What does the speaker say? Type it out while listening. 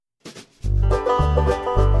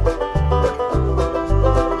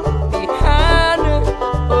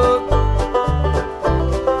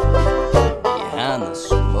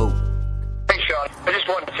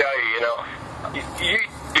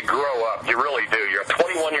really do. You're a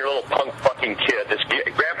 21-year-old punk fucking kid.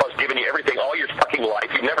 Grandpa's giving you everything all your fucking life.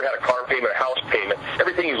 You've never had a car payment, a house payment.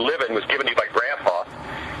 Everything you live in was given to you by Grandpa.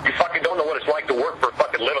 You fucking don't know what it's like to work for a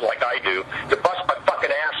fucking living like I do. To bust my fucking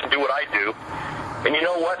ass and do what I do. And you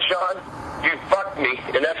know what, Sean? You fucked me,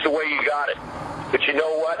 and that's the way you got it. But you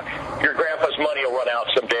know what? Your grandpa's money will run out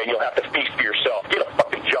someday, and you'll have to feast for yourself. Get a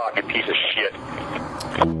fucking job, you piece of shit.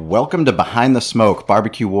 Welcome to Behind the Smoke,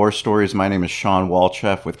 Barbecue War Stories. My name is Sean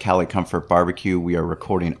Walchef with Cali Comfort Barbecue. We are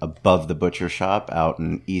recording above the butcher shop out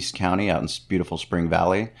in East County, out in beautiful Spring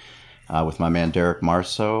Valley, with my man Derek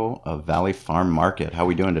Marso of Valley Farm Market. How are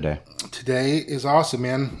we doing today? Today is awesome,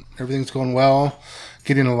 man. Everything's going well.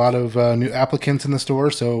 Getting a lot of new applicants in the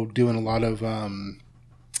store, so doing a lot of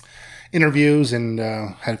interviews, and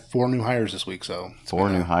had 4 new hires this week. So 4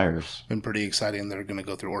 new hires. Been pretty exciting. They're going to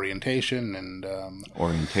go through orientation and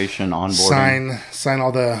onboarding, sign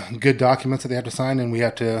all the good documents that they have to sign, and we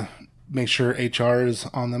have to make sure HR is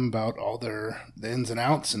on them about all the ins and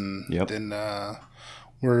outs. And then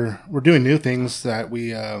we're doing new things that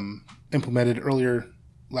we implemented earlier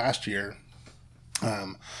last year.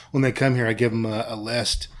 When they come here, I give them a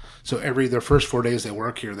list. So their first 4 days they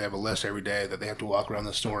work here, they have a list every day that they have to walk around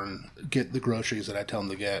the store and get the groceries that I tell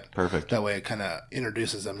them to get. Perfect. That way it kind of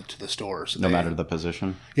introduces them to the store. So no matter the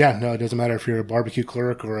position? Yeah, no, it doesn't matter if you're a barbecue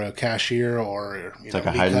clerk or a cashier or it's like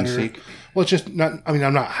a hide and seek? Well, it's just not, I mean,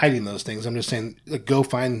 I'm not hiding those things. I'm just saying, like, go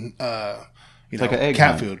find, it's like an egg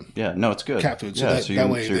cat hunt. food. Yeah, no, it's good. Cat food. So yeah, that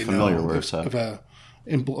way you're they familiar know with if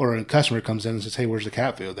a customer comes in and says, hey, where's the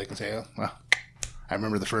cat food? They can say, oh, well, I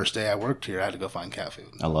remember the first day I worked here, I had to go find cat food.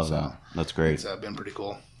 I love that. That's great. It's been pretty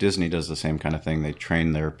cool. Disney does the same kind of thing. They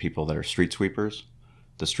train their people that are street sweepers.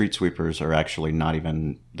 The street sweepers are actually not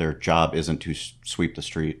even, their job isn't to sweep the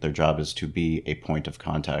street. Their job is to be a point of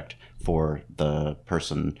contact for the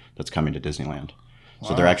person that's coming to Disneyland.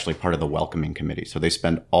 So they're actually part of the welcoming committee. So they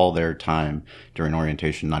spend all their time during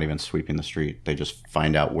orientation not even sweeping the street. They just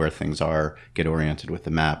find out where things are, get oriented with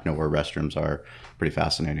the map, know where restrooms are. Pretty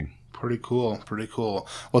fascinating. Pretty cool.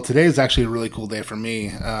 Well, today is actually a really cool day for me.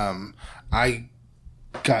 I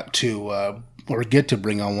got to get to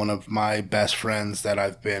bring on one of my best friends that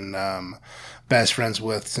I've been best friends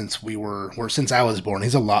with since since I was born.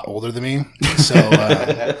 He's a lot older than me, so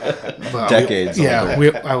decades.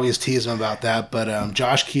 I always tease him about that. But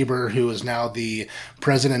Josh Kueber, who is now the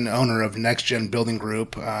president and owner of NEXGEN Building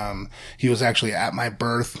Group, he was actually at my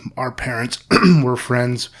birth. Our parents were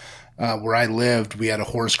friends. Where I lived, we had a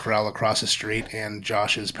horse corral across the street, and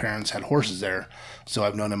Josh's parents had horses there. So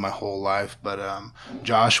I've known him my whole life. But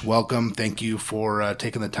Josh, welcome. Thank you for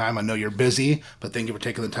taking the time. I know you're busy, but thank you for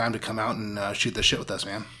taking the time to come out and shoot the shit with us,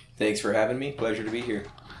 man. Thanks for having me. Pleasure to be here.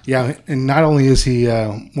 Yeah, and not only is he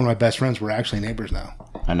one of my best friends, we're actually neighbors now.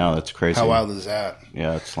 I know, that's crazy. How wild is that?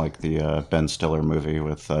 Yeah, it's like the Ben Stiller movie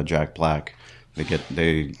with Jack Black.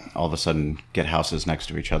 They all of a sudden get houses next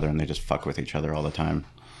to each other, and they just fuck with each other all the time.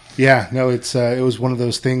 Yeah, no, it was one of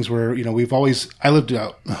those things where, I lived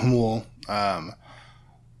out in Humul,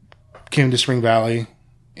 came to Spring Valley,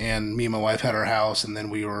 and me and my wife had our house, and then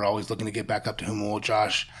we were always looking to get back up to Humul.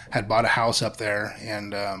 Josh had bought a house up there,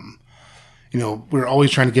 and, we were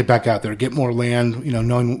always trying to get back out there, get more land,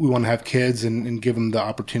 knowing we want to have kids and give them the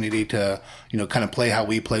opportunity to, kind of play how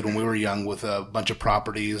we played when we were young with a bunch of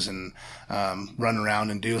properties and run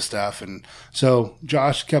around and do stuff. And so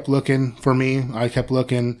Josh kept looking for me. I kept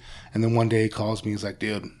looking. And then one day he calls me. He's like,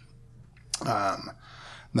 dude,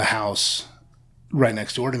 the house right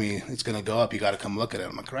next door to me, it's going to go up. You got to come look at it.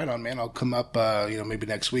 I'm like, right on, man. I'll come up, maybe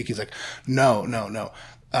next week. He's like, no.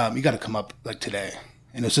 You got to come up like today.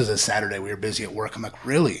 And this was a Saturday. We were busy at work. I'm like,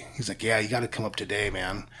 really? He's like, yeah, you got to come up today,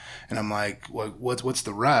 man. And I'm like, what's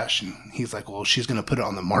the rush? And he's like, well, she's going to put it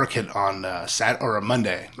on the market on a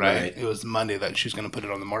Monday, right? It was Monday that she's going to put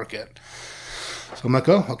it on the market. So I'm like,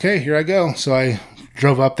 oh, okay, here I go. So I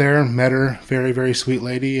drove up there, met her, very, very sweet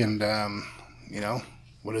lady. And,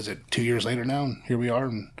 what is it, 2 years later now? And here we are.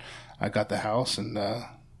 And I got the house and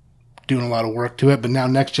doing a lot of work to it. But now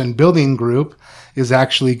NEXGEN Building Group is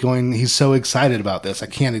actually he's so excited about this. I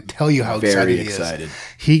can't tell you how excited he is.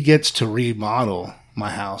 He gets to remodel my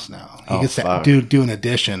house now. He gets to do an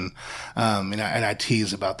addition. And I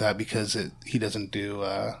tease about that because he doesn't do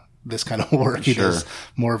this kind of work. He does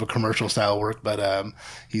more of a commercial style work, but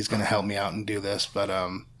he's going to help me out and do this. But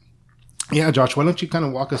yeah, Josh, why don't you kind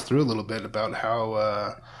of walk us through a little bit about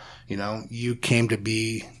how you came to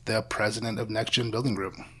be the president of NEXGEN Building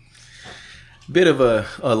Group? Bit of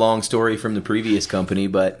a long story from the previous company,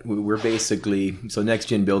 but we're basically, so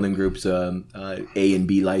NEXGEN Building Group's A and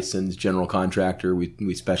B licensed general contractor.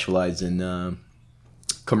 We specialize in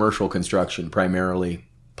commercial construction, primarily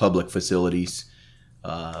public facilities,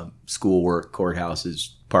 schoolwork,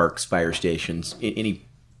 courthouses, parks, fire stations, any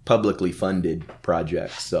publicly funded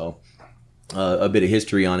projects. So a bit of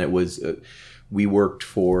history on it was we worked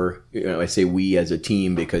for, I say we as a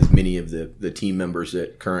team because many of the team members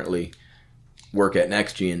that currently work at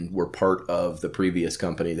NEXGEN were part of the previous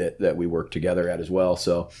company that we worked together at as well.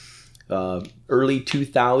 So early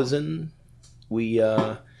 2000,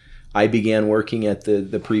 I began working at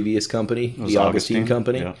the previous company, the Augustine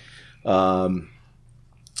company,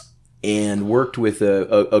 and worked with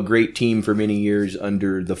a great team for many years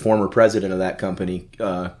under the former president of that company,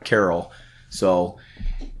 Carol. So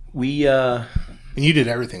we... And you did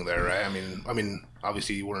everything there, right? I mean,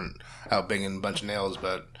 obviously you weren't out banging a bunch of nails,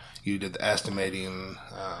 but you did the estimating.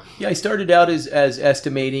 Yeah, I started out as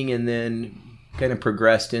estimating and then kind of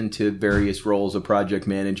progressed into various roles of project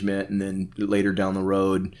management. And then later down the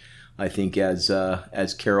road, I think as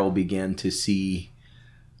Carol began to see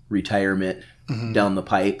retirement down the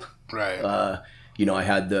pipe, right. I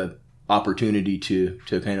had the opportunity to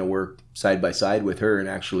kind of work side by side with her. And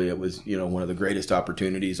actually it was, one of the greatest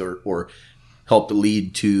opportunities or helped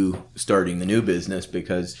lead to starting the new business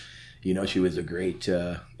because, she was a great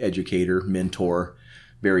educator, mentor,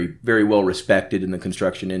 very, very well respected in the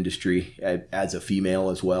construction industry as a female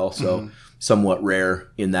as well. So somewhat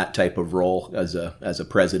rare in that type of role as a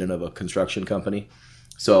president of a construction company.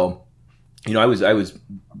 So, I was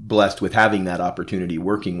blessed with having that opportunity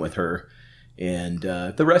working with her and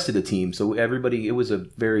the rest of the team. So everybody, it was a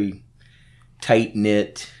very tight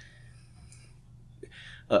knit,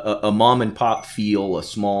 a mom and pop feel, a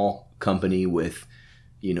small company with,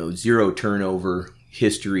 zero turnover,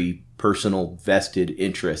 history, personal vested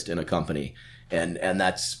interest in a company. And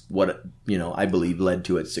that's what, I believe led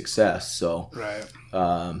to its success. So, right.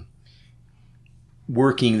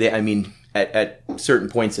 Working there, at certain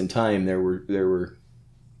points in time, there were,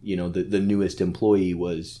 the newest employee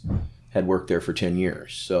had worked there for 10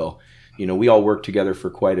 years. So, we all worked together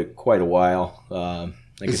for quite a while.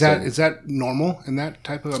 Is that normal in that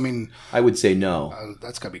type of? I would say no.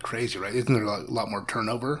 That's got to be crazy, right? Isn't there a lot more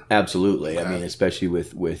turnover? Absolutely. Okay. Especially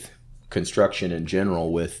with construction in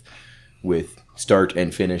general, with start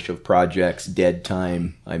and finish of projects, dead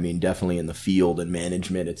time. Definitely in the field and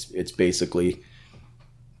management, it's basically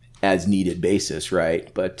as needed basis,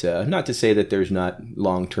 right? But not to say that there's not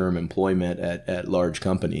long-term employment at large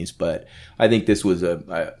companies, but I think this was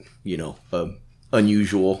a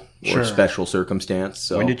unusual or special circumstance.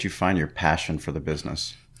 So when did you find your passion for the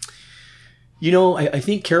business? I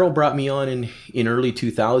think Carol brought me on in early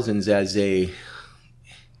 2000s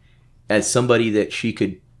as somebody that she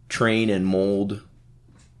could train and mold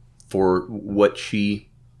for what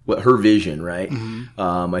her vision, right?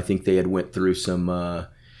 Mm-hmm. I think they had went through some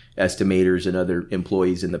estimators and other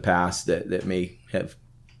employees in the past that may have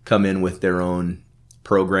come in with their own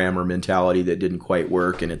program or mentality that didn't quite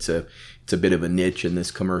work, and it's a bit of a niche in this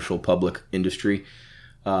commercial public industry.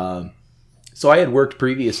 So I had worked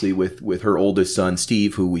previously with her oldest son,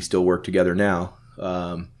 Steve, who we still work together now,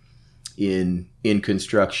 in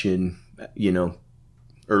construction,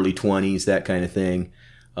 early 20s, that kind of thing.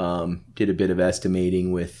 Did a bit of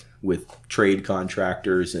estimating with trade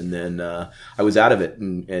contractors, and then I was out of it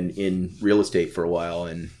and in real estate for a while.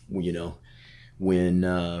 And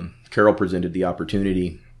when Carol presented the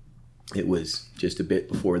opportunity, it was just a bit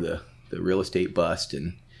before the real estate bust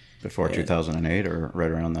and before 2008 or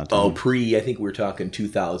right around that time. Oh, I think we're talking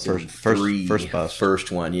 2003. First bust.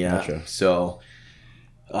 First one, yeah. Gotcha. So,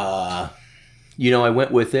 I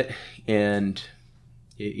went with it, and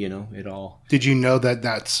it all. Did you know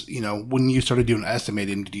that's when you started doing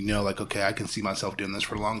estimating? Did you know okay, I can see myself doing this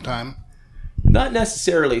for a long time? Not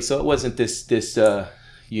necessarily. So it wasn't this real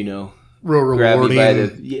rewarding.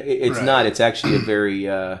 It's right. Not. It's actually a very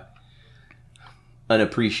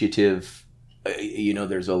unappreciative.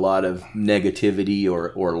 There's a lot of negativity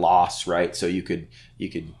or loss, right? So you could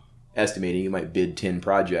estimating, you might bid 10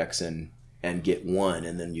 projects and get one,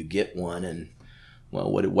 and then you get one, and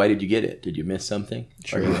why did you get it? Did you miss something?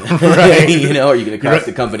 Sure. Right. Are you going to cost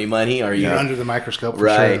the company money? You're under the microscope for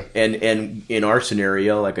right. Sure. And in our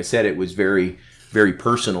scenario, like I said, it was very, very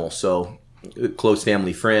personal. So close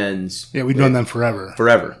family friends. Yeah, we've known them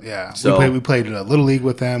forever. Yeah. So we played a little league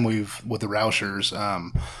with them. With the Roushers,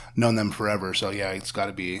 known them forever. So yeah, it's got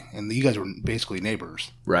to be. And you guys were basically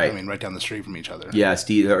neighbors, right? Right down the street from each other. Yeah,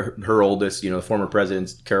 Steve, her oldest, the former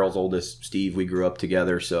president, Carol's oldest, Steve. We grew up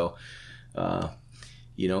together, so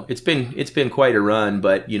it's been quite a run.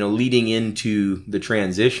 But leading into the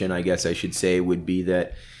transition, I guess I should say, would be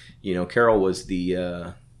that Carol was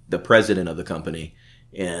the president of the company.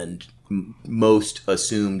 and most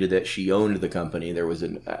assumed that she owned the company. There was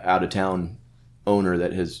an out of town owner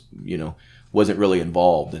that has, wasn't really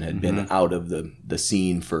involved and had been out of the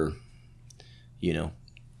scene for,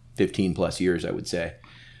 15 plus years, I would say.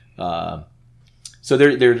 So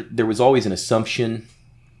there was always an assumption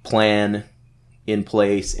plan in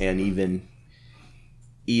place, and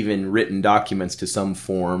even written documents to some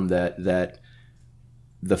form that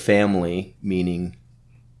the family, meaning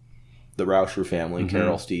the Rauscher family,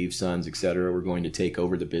 Carol, Steve, sons, etc., were going to take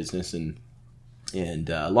over the business. And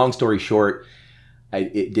long story short,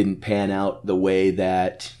 it didn't pan out the way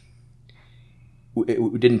that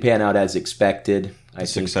it didn't pan out as expected. I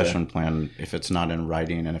think succession plan, if it's not in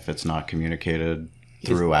writing and if it's not communicated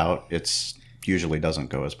throughout, it's usually doesn't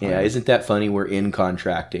go as planned. Yeah, isn't that funny? We're in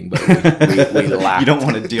contracting, but we lack. You don't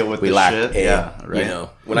want to deal with the shit. Yeah, right.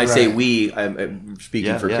 When I say we, I'm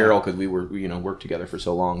speaking for Carol, because we were worked together for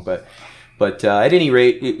so long. But at any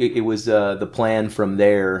rate, it was the plan from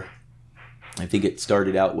there. I think it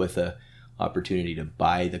started out with a opportunity to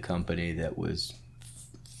buy the company that was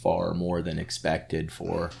far more than expected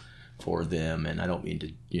for them, and I don't mean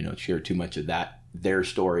to share too much of their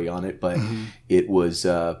story on it, but it was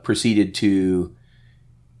proceeded to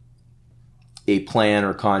a plan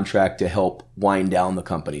or contract to help wind down the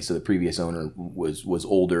company. So the previous owner was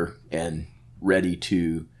older and ready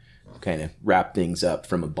to kind of wrap things up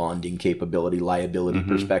from a bonding capability, liability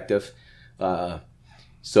perspective.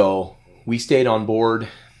 So we stayed on board,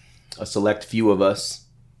 a select few of us,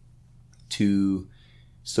 to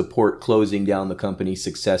support closing down the company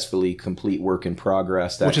successfully, complete work in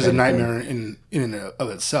progress. Which is a nightmare in and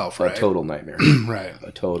of itself, right? A total nightmare. Right.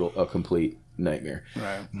 A complete nightmare.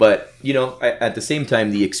 Right. But, at the same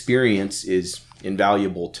time, the experience is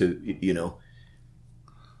invaluable to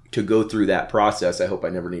go through that process. I hope I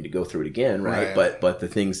never need to go through it again, right? But the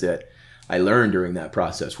things that I learned during that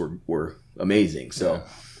process were amazing. So,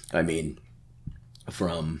 I mean,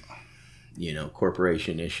 from,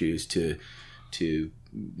 corporation issues to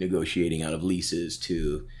negotiating out of leases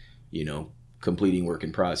to, completing work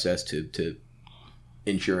in process to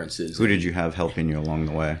insurances. Who did you have helping you along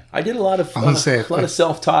the way? I did a lot of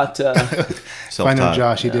self-taught. I know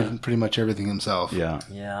Josh, he did pretty much everything himself. Yeah.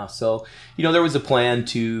 Yeah. So, there was a plan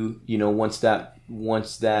to, once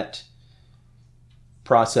that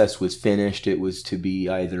process was finished, it was to be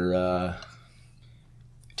either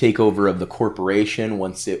takeover of the corporation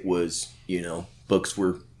once it was, books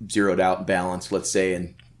were zeroed out and balanced, let's say,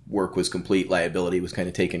 and work was complete, liability was kind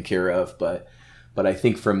of taken care of. But I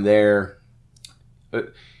think from there,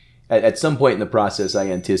 at some point in the process, I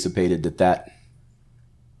anticipated that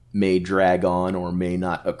may drag on or may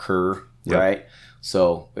not occur, right?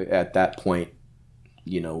 So at that point,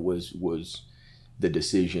 was the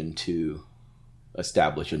decision to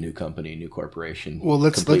establish a new company, a new corporation. Well,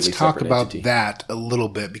 let's talk about that a little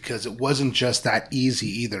bit, because it wasn't just that easy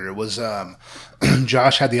either. It was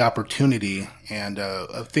Josh had the opportunity, and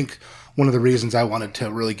I think one of the reasons I wanted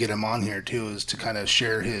to really get him on here too is to kind of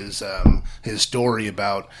share his story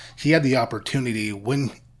about he had the opportunity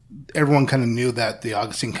when everyone kind of knew that the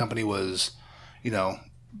Augustine company was,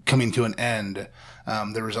 coming to an end.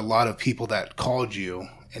 There was a lot of people that called you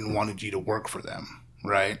and wanted you to work for them,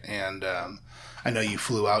 right? And I know you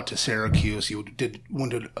flew out to Syracuse. You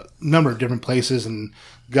went to a number of different places and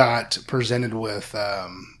got presented with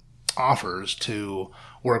offers to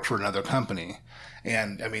work for another company.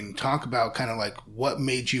 And I mean, talk about kind of like what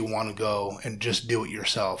made you want to go and just do it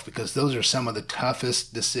yourself, because those are some of the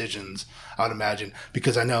toughest decisions I would imagine.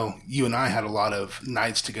 Because I know you and I had a lot of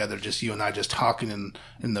nights together, just you and I just talking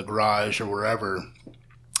in the garage or wherever.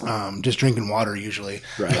 Just drinking water usually.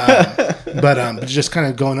 Right. But just kind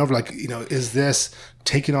of going over like, is this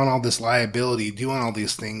taking on all this liability, doing all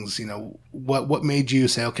these things, what made you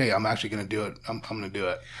say, okay, I'm actually going to do it. I'm going to do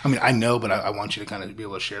it. I mean, I know, but I want you to kind of be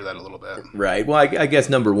able to share that a little bit. Right. Well, I guess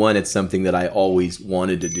number one, it's something that I always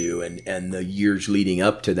wanted to do. And the years leading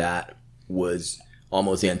up to that was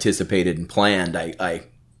almost anticipated and planned. I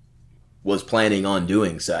was planning on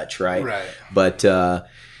doing such, right? Right. But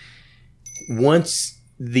once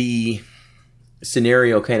the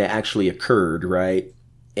scenario kind of actually occurred, right?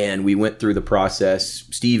 And we went through the process,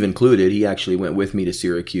 Steve included. He actually went with me to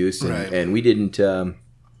Syracuse, and we didn't,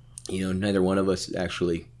 neither one of us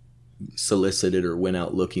actually solicited or went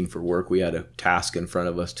out looking for work. We had a task in front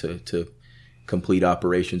of us to complete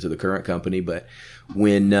operations of the current company. But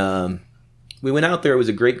when we went out there, it was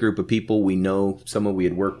a great group of people. We know someone, we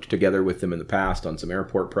had worked together with them in the past on some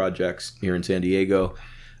airport projects here in San Diego.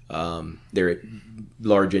 They're a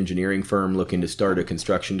large engineering firm looking to start a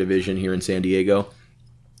construction division here in San Diego.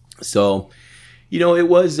 So,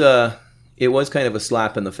 it it was kind of a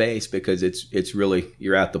slap in the face because it's really,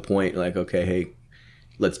 you're at the point like, okay, hey,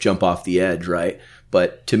 let's jump off the edge, right?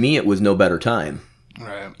 But to me, it was no better time.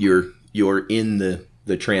 Right. You're in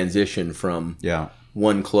the transition from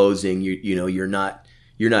one closing. You're not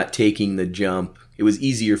taking the jump. It was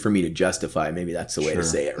easier for me to justify. Maybe that's the way to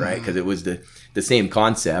say it, right? Because it was the same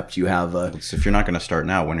concept. You have if you're not going to start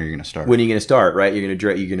now, when are you going to start? When are you going to start? Right? You're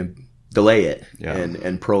going to delay it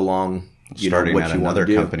and prolong. Starting what at you another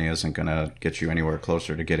do. Company isn't going to get you anywhere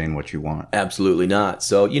closer to getting what you want. Absolutely not.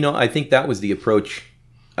 So I think that was the approach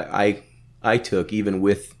I took, even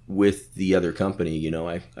with the other company.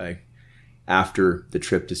 I after the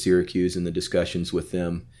trip to Syracuse and the discussions with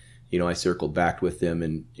them, I circled back with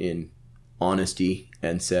them in honesty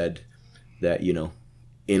and said that,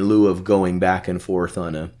 in lieu of going back and forth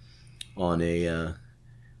on a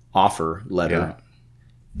offer letter,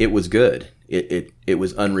 it was good. It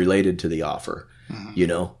was unrelated to the offer.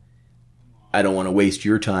 I don't want to waste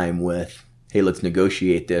your time with, hey, let's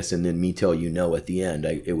negotiate this, and then me tell you no at the end.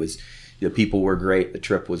 The people were great, the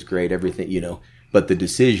trip was great, everything, but the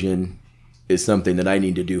decision is something that I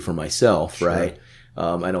need to do for myself, right?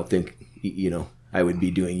 I don't think, I would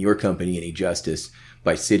be doing your company any justice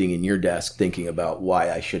by sitting in your desk thinking about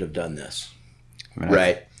why I should have done this.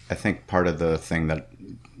 Right. I think part of the thing that,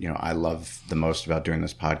 I love the most about doing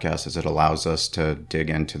this podcast is it allows us to dig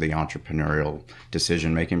into the entrepreneurial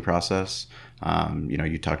decision-making process.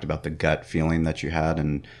 You talked about the gut feeling that you had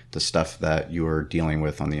and the stuff that you were dealing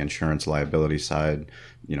with on the insurance liability side,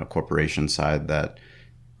 corporation side that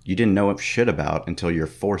you didn't know shit about until you're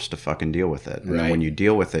forced to fucking deal with it. And then when you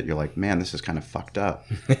deal with it, you're like, man, this is kind of fucked up.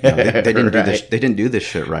 They didn't do this. They didn't do this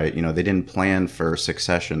shit right. They didn't plan for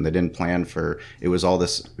succession. They didn't plan for, it was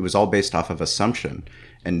all based off of assumption.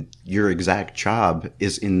 And your exact job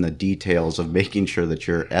is in the details of making sure that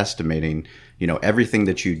you're estimating, everything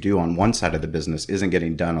that you do on one side of the business isn't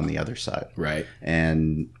getting done on the other side. Right.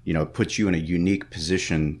 And, it puts you in a unique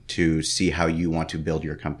position to see how you want to build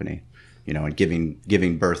your company. And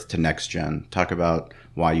giving birth to NEXGEN. Talk about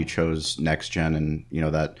why you chose NEXGEN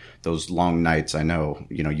and, that those long nights, I know,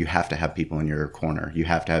 you have to have people in your corner. You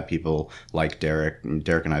have to have people like Derek.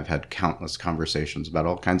 Derek and I have had countless conversations about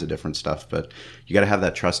all kinds of different stuff, but you got to have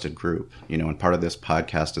that trusted group, and part of this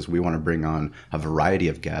podcast is we want to bring on a variety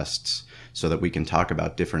of guests so that we can talk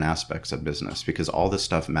about different aspects of business because all this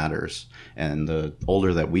stuff matters. And the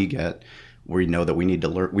older that we get, we know that we need to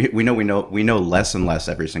learn. We know less and less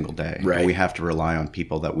every single day. Right. And we have to rely on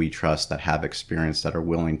people that we trust, that have experience, that are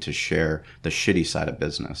willing to share the shitty side of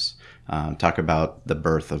business. Talk about the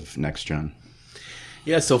birth of NEXGEN.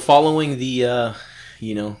 Yeah. So following the,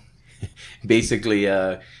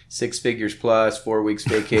 basically 6 figures plus, 4 weeks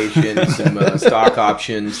vacation, some stock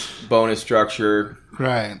options, bonus structure,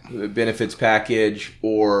 right, benefits package,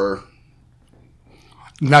 or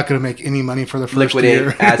not going to make any money for the first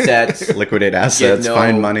year. Liquidate assets,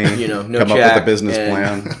 find money, no come up with a business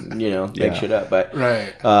plan, make shit up. But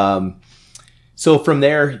right. So from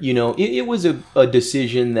there, it was a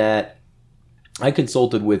decision that I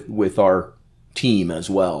consulted with our team as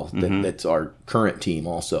well. That's our current team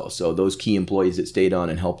also. So those key employees that stayed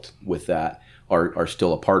on and helped with that are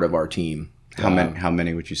still a part of our team. How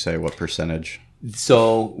many would you say? What percentage?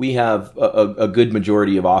 So we have a good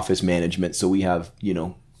majority of office management. So we have,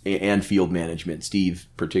 and field management, Steve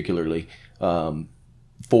particularly,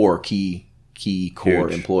 4 key core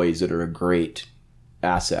employees that are a great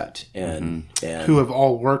asset and who have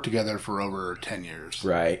all worked together for over 10 years.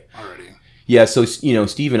 Right. Already. Yeah. So,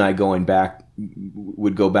 Steve and I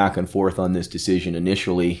would go back and forth on this decision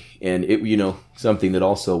initially. And it, something that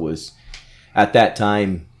also was at that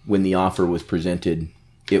time when the offer was presented,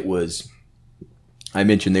 I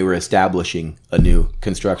mentioned they were establishing a new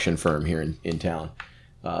construction firm here in town,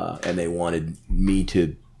 and they wanted me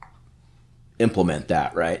to implement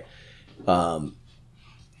that, right? The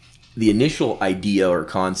initial idea or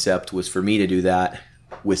concept was for me to do that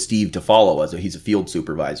with Steve to follow us. He's a field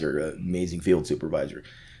supervisor, an amazing field supervisor,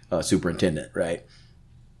 superintendent, right?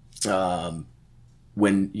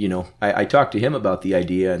 When, I talked to him about the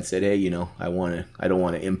idea and said, hey, I don't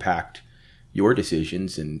want to impact your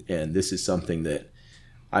decisions, and this is something that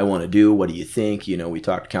I want to do. What do you think? We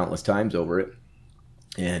talked countless times over it,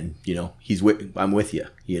 and I'm with you.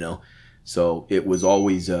 So it was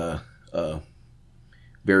always a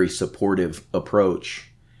very supportive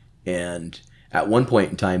approach. And at one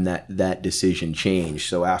point in time, that decision changed.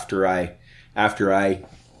 So after I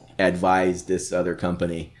advised this other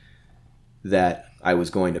company that I was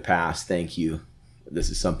going to pass, thank you, this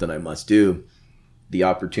is something I must do, the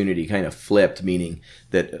opportunity kind of flipped, meaning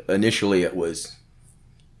that initially it was,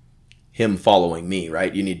 him following me,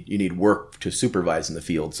 right? You need work to supervise in the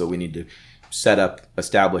field. So we need to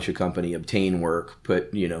establish a company, obtain work,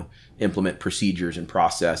 implement procedures and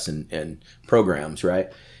process and programs,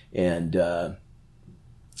 right? And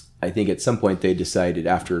I think at some point they decided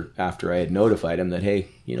after I had notified him that, hey,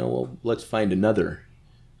 let's find another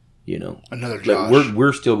Josh.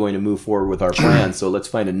 We're still going to move forward with our plan, so let's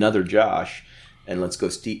find another Josh, and let's go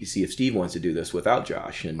see if Steve wants to do this without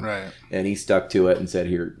Josh. And and he stuck to it and said,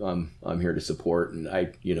 here, I'm here to support, and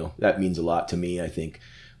that means a lot to me. I think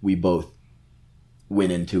we both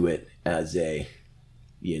went into it as a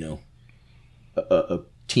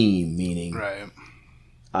team, meaning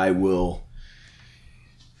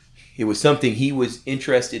it was something he was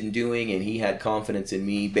interested in doing, and he had confidence in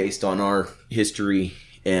me based on our history,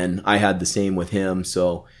 and I had the same with him.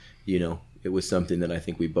 So, it was something that I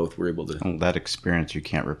think we both were able to. That experience you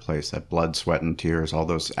can't replace. That blood, sweat, and tears, all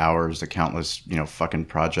those hours, the countless, fucking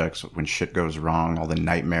projects when shit goes wrong, all the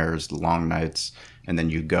nightmares, the long nights, and then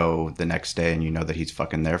you go the next day and you know that he's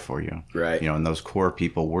fucking there for you. Right. And those core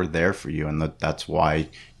people were there for you, and that's why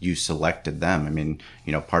you selected them. I mean,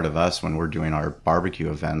 part of us when we're doing our barbecue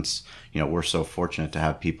events, we're so fortunate to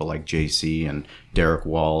have people like JC and Derek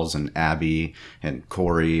Walls and Abby and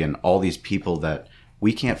Corey and all these people that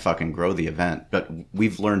we can't fucking grow the event, but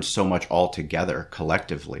we've learned so much all together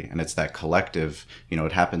collectively. And it's that collective,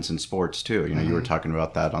 it happens in sports too. You were talking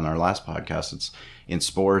about that on our last podcast. It's in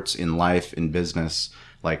sports, in life, in business,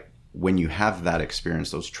 like when you have that experience,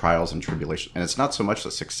 those trials and tribulations, and it's not so much the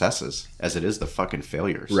successes as it is the fucking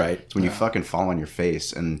failures. Right. It's when you fucking fall on your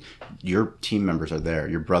face and your team members are there,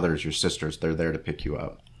 your brothers, your sisters, they're there to pick you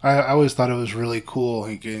up. I always thought it was really cool.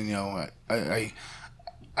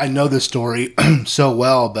 I know this story so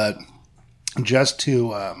well, but just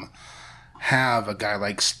to have a guy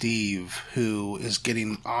like Steve who is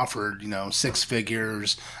getting offered, 6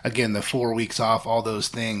 figures, again, the 4 weeks off, all those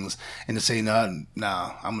things, and to say, no,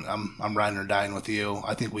 I'm riding or dying with you.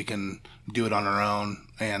 I think we can do it on our own.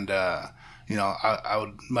 And, I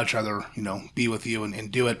would much rather, be with you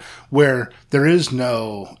and do it where there is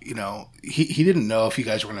no, he didn't know if you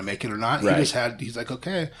guys were going to make it or not. Right. He's like,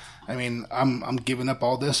 okay, I mean, I'm giving up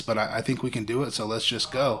all this, but I think we can do it. So let's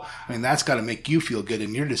just go. I mean, that's got to make you feel good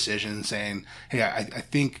in your decision, saying, hey, I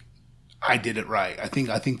think I did it right. I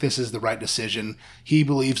think this is the right decision. He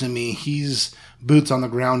believes in me. He's boots on the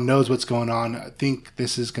ground, knows what's going on. I think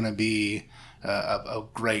this is going to be a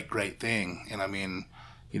great, great thing. And I mean,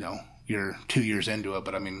 you're 2 years into it,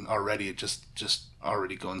 but I mean, already it just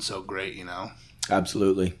already going so great,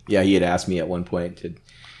 Absolutely. Yeah, he had asked me at one point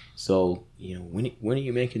so, when are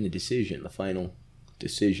you making the final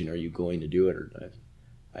decision? Are you going to do it? Or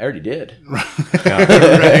I already did.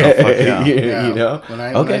 Yeah. When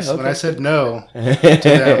I said no to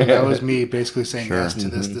them, that was me basically saying yes to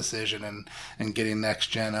this decision and getting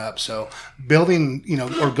NEXGEN up. So building,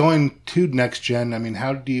 or going to NEXGEN, I mean,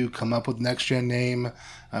 how do you come up with NEXGEN name?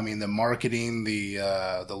 I mean, the marketing,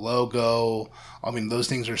 the logo, I mean, those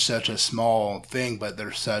things are such a small thing, but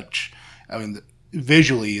they're such, I mean,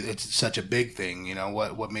 visually, it's such a big thing.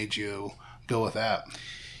 What made you go with that?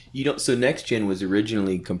 So NEXGEN was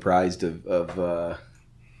originally comprised of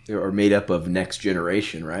or made up of next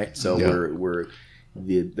generation, right? So we're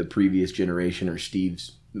the previous generation, or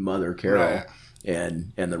Steve's mother, Carol, right,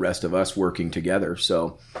 and the rest of us working together.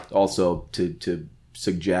 So also to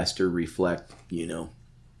suggest or reflect,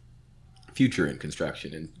 future in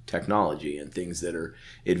construction and technology and things that are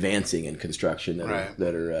advancing in construction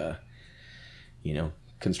that are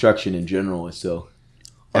construction in general is so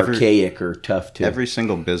archaic or tough to. Every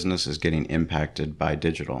single business is getting impacted by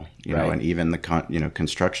digital, and even the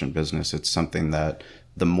construction business. It's something that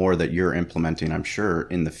the more that you're implementing, I'm sure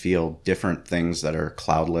in the field, different things that are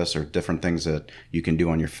cloudless or different things that you can do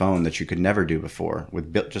on your phone that you could never do before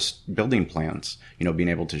with just building plans, being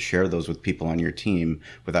able to share those with people on your team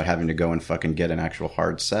without having to go and fucking get an actual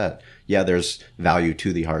hard set. Yeah, there's value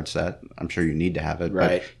to the hard set. I'm sure you need to have it,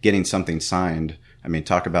 right, but getting something signed, I mean,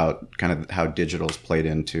 talk about kind of how digital's played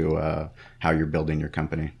into how you're building your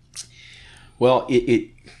company. Well,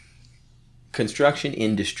 the construction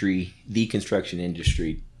industry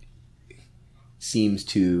seems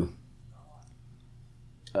to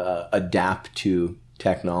adapt to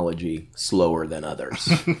technology slower than others.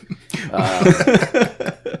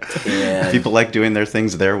 And people like doing their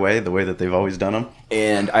things their way, the way that they've always done them.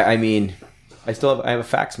 And I mean, I have a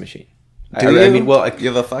fax machine. Do you? I mean, well, you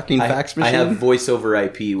have a fucking fax machine? I have voice over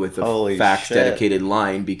IP with a Holy fax shit. dedicated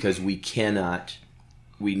line because we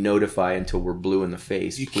notify until we're blue in the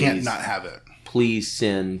face. You can't not have it. Please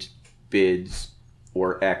send bids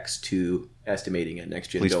or X to estimating at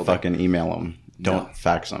NEXGEN Building. Please fucking email them. don't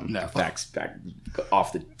fax them. No. Fax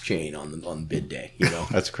off the chain on bid day, you know.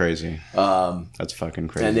 That's crazy. That's fucking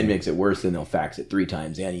crazy. And then makes it worse, then they'll fax it 3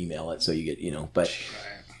 times and email it, so you get, you know. But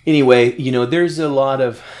anyway, you know, there's a lot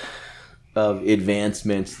of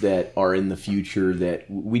advancements that are in the future that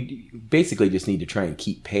we basically just need to try and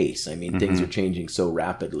keep pace. I mean, things are changing so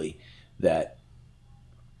rapidly that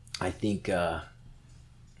I think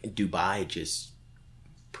Dubai just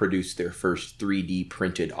produced their first 3D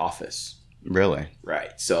printed office. Really?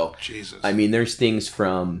 Right. So, Jesus. I mean, there's things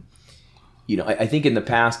from, you know, I think in the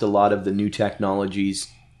past, a lot of the new technologies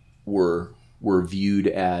were viewed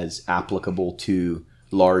as applicable to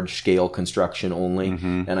large scale construction only.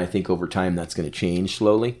 And I think over time that's going to change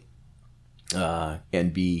slowly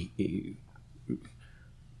and be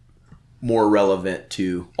more relevant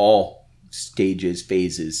to all stages,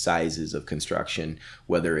 phases, sizes of construction,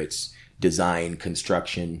 whether it's design,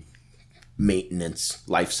 construction, maintenance,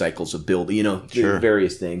 life cycles of building, you know,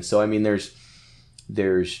 various things. So, I mean,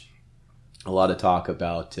 there's a lot of talk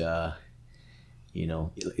about, you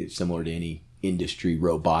know, similar to any industry,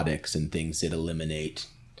 robotics and things that eliminate,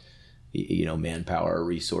 you know, manpower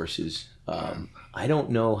resources. I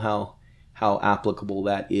don't know how applicable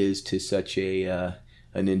that is to such an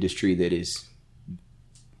industry that is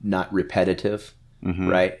not repetitive,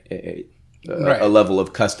 right? A level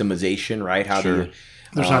of customization, right? How do you?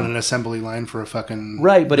 There's not an assembly line for a fucking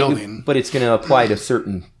but building. But it's going to apply to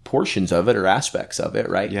certain portions of it or aspects of it,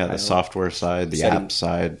 right? Yeah, the software side, the app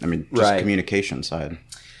side. I mean, just communication side.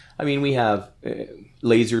 I mean, we have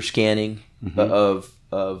laser scanning of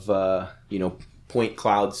you know, point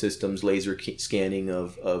cloud systems, laser scanning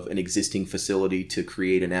of an existing facility to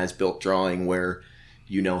create an as-built drawing where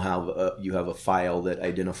you know how you have a file that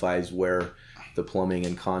identifies where the plumbing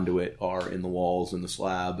and conduit are in the walls and the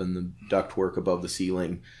slab and the ductwork above the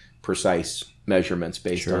ceiling, precise measurements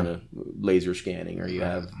based on a laser scanning, or you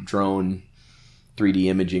have drone 3D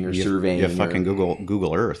imaging or surveying. You have fucking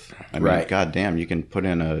Google Earth. I mean, goddamn, you can put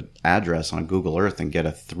in an address on Google Earth and get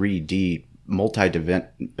a 3D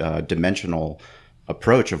multi-dimensional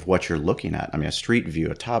approach of what you're looking at. I mean, a street view,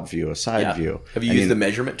 a top view, a side view. Have you used the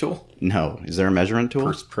measurement tool? No. Is there a measurement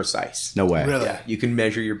tool? Precise. No way. Really? Yeah, you can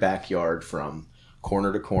measure your backyard from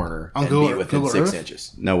corner to corner On and Google, be within Google 6 Earth?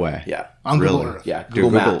 inches. No way. Yeah. On Really? Google Earth. Yeah, Dude,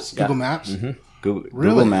 Google Maps. Google Maps?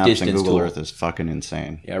 Google Maps Distance and Google tool. Earth is fucking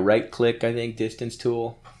insane. Yeah, right click, I think, distance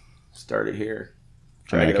tool. Start it here.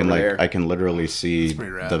 I mean, Drag it over there. I can literally see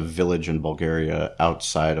pretty rad. the village in Bulgaria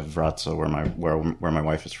outside of Vratsa, where my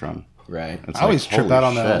wife is from. Right. It's I always like, trip holy out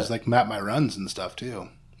on those, shit. like map my runs and stuff too.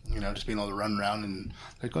 You know, just being able to run around and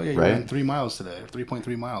like, oh yeah, you Right. ran 3 miles today, or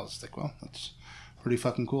 3.3 miles. It's like, well, that's pretty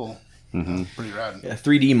fucking cool. Pretty rad. Yeah,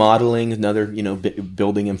 3D modeling, another, you know,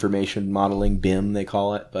 building information modeling, BIM they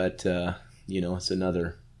call it, but you know, it's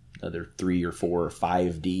another 3 or 4 or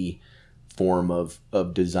 5D form of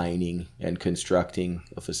designing and constructing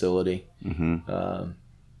a facility.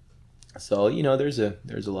 So, you know, there's a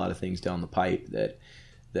lot of things down the pipe that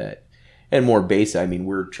and more basic. I mean,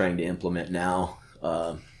 we're trying to implement now.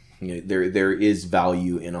 You know, there is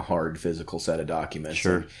value in a hard physical set of documents.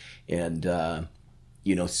 Sure. And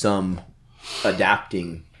you know, some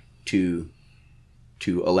adapting to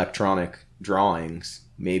electronic drawings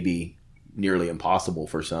may be nearly impossible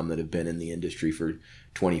for some that have been in the industry for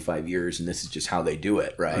 25 years, and this is just how they do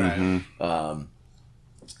it, right?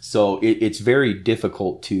 So it's very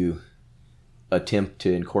difficult to attempt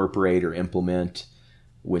to incorporate or implement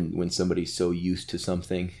when somebody's so used to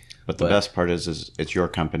something. But the best part is it's your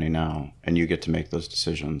company now, and you get to make those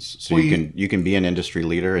decisions. So Well, you can be an industry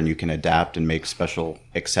leader, and you can adapt and make special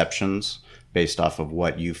exceptions based off of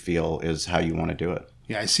what you feel is how you want to do it.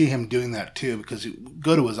 Yeah, I see him doing that too, because you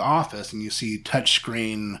go to his office and you see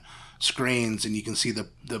touchscreen screens and you can see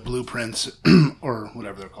the blueprints or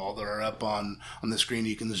whatever they're called that are up on the screen.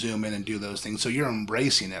 You can zoom in and do those things. So you're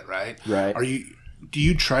embracing it, right? Right. Do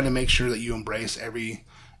you try to make sure that you embrace every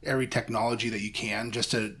technology that you can,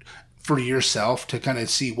 just for yourself to kind of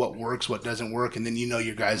see what works, what doesn't work, and then you know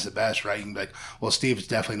your guy's the best, right? You can be like, well, Steve's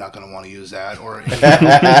definitely not going to want to use that, or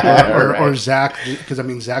Zach, because I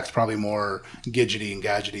mean Zach's probably more gidgety and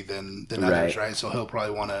gadgety than others, right? So he'll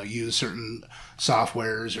probably want to use certain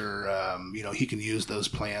softwares, or you know, he can use those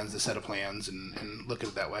plans, the set of plans, and look at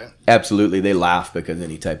it that way. Absolutely, they laugh because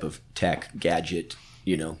any type of tech gadget,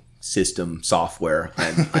 you know, system software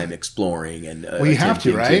I'm exploring and well, you have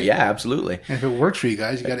to, right? Yeah, absolutely. And if it works for you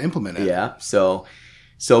guys, you got to implement it. Yeah. So,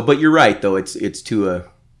 but you're right though. It's to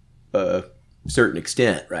a certain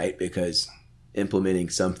extent, right? Because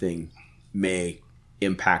implementing something may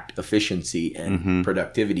impact efficiency and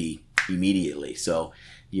productivity, immediately. So,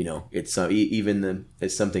 it's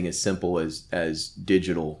it's something as simple as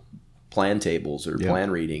digital plan tables or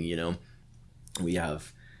plan reading. We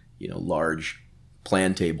have large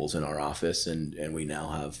plan tables in our office, and we now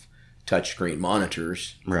have touchscreen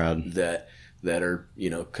monitors that are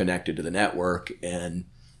connected to the network, and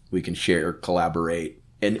we can share, collaborate,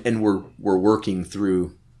 and we're working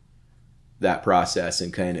through that process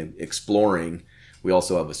and kind of exploring. We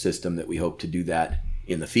also have a system that we hope to do that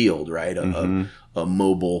in the field, right? A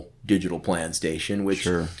mobile digital plan station,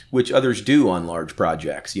 which others do on large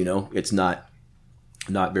projects. It's not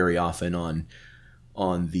very often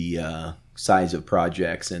on the size of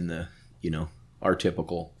projects and the our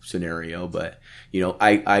typical scenario, but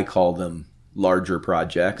I call them larger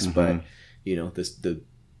projects, but the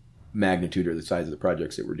magnitude or the size of the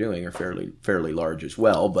projects that we're doing are fairly large as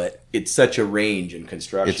well. But it's such a range in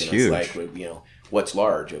construction. It's huge. Like, what's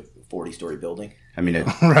large? A 40-story building? I mean,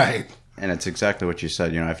 right. And it's exactly what you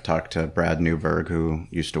said. I've talked to Brad Newberg, who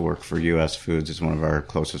used to work for U.S. Foods, is one of our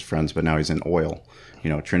closest friends, but now he's in oil,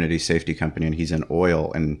 Trinity Safety Company, and he's in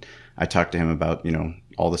oil. And I talked to him about,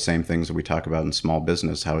 all the same things that we talk about in small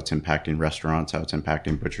business, how it's impacting restaurants, how it's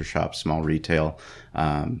impacting butcher shops, small retail,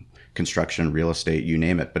 construction, real estate, you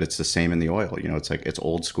name it. But it's the same in the oil. It's like, it's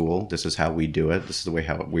old school. This is how we do it. This is the way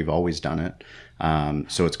how we've always done it.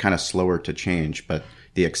 So it's kind of slower to change, but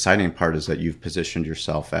the exciting part is that you've positioned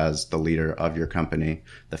yourself as the leader of your company,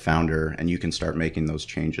 the founder, and you can start making those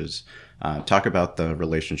changes. Talk about the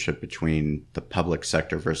relationship between the public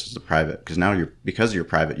sector versus the private, because now because you're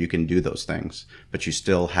private, you can do those things, but you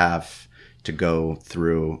still have to go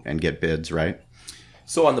through and get bids, right?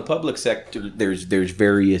 So on the public sector, there's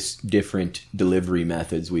various different delivery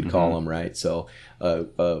methods, we'd call them, right? So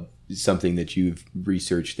something that you've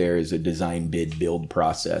researched there is a design bid build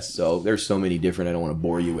process. So there's so many different, I don't want to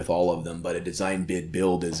bore you with all of them, but a design bid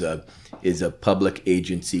build is a public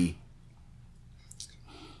agency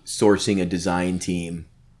sourcing a design team,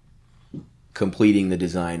 completing the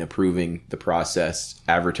design, approving the process,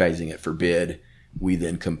 advertising it for bid. We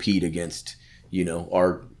then compete against,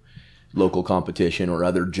 our local competition or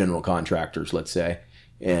other general contractors, let's say,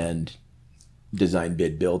 and design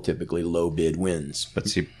bid build, typically low bid wins.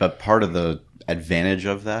 But part of the advantage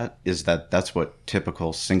of that is that that's what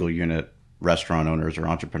typical single unit restaurant owners or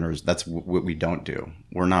entrepreneurs, that's what we don't do.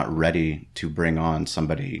 We're not ready to bring on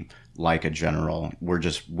somebody like a general.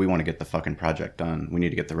 We want to get the fucking project done. We need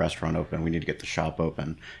to get the restaurant open. We need to get the shop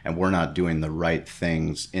open. And we're not doing the right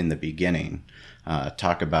things in the beginning.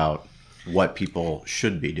 Talk about what people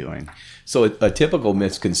should be doing. So a typical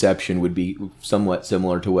misconception would be somewhat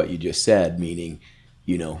similar to what you just said, meaning,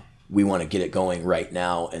 we want to get it going right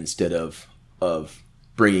now instead of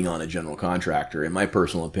bringing on a general contractor. In my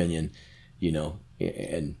personal opinion,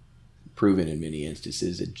 and proven in many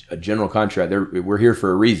instances, a general contractor, we're here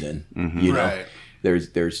for a reason. Right. There's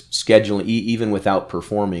scheduling, even without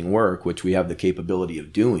performing work, which we have the capability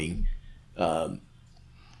of doing,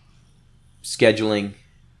 scheduling,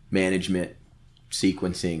 management,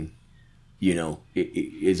 sequencing,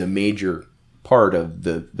 is a major part of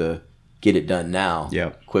the get it done now,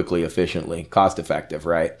 quickly, efficiently, cost effective,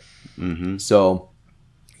 right? So,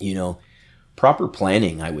 proper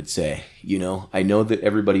planning, I would say. I know that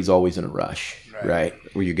everybody's always in a rush, right?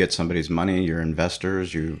 Well, you get somebody's money, your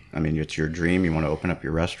investors, it's your dream. You want to open up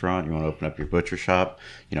your restaurant, you want to open up your butcher shop.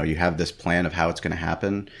 You have this plan of how it's going to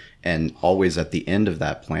happen. And always at the end of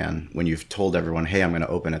that plan, when you've told everyone, hey, I'm going to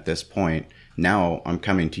open at this point, now I'm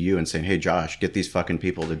coming to you and saying, hey, Josh, get these fucking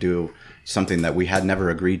people to do something that we had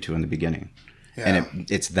never agreed to in the beginning. Yeah. And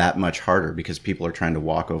it's that much harder because people are trying to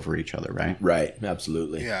walk over each other, right? Right,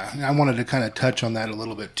 absolutely. Yeah, and I wanted to kind of touch on that a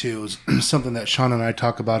little bit too. Is something that Sean and I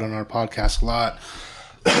talk about on our podcast a lot.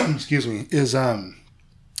 Excuse me, is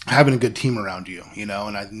having a good team around you, and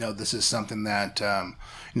I know this is something that,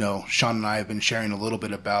 Sean and I have been sharing a little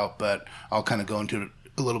bit about, but I'll kind of go into it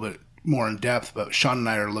a little bit more in depth. But Sean and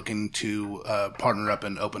I are looking to partner up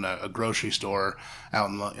and open a grocery store out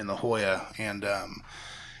in La Jolla, and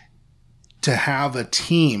to have a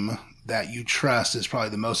team that you trust is probably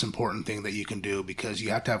the most important thing that you can do, because you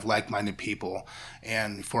have to have like-minded people.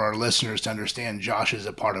 And for our listeners to understand, Josh is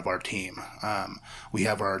a part of our team. We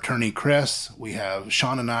have our attorney, Chris, we have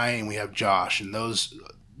Sean and I, and we have Josh. And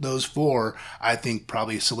those four, I think,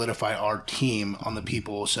 probably solidify our team on the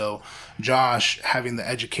people. So Josh, having the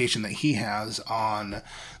education that he has on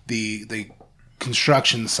the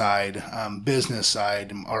construction side, business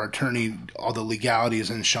side, our attorney, all the legalities,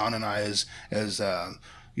 and Sean and I as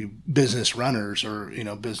business runners or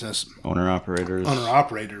business owner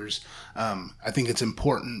operators. I think it's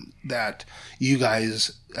important that you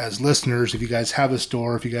guys, as listeners, if you guys have a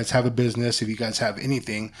store, if you guys have a business, if you guys have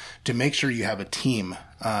anything, to make sure you have a team,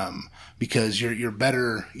 because you're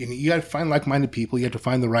better. You got to find like-minded people. You have to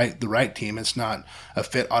find the right team. It's not a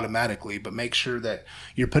fit automatically, but make sure that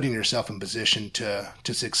you're putting yourself in position to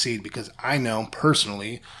succeed. Because I know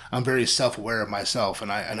personally, I'm very self-aware of myself,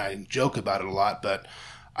 and I joke about it a lot. But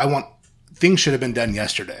things should have been done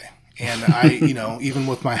yesterday. And even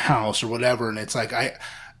with my house or whatever, and it's like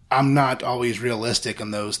I'm not always realistic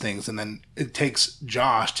in those things. And then it takes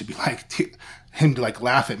Josh to be like, him to like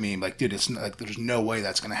laugh at me, like, dude, it's like, there's no way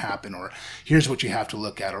that's going to happen. Or here's what you have to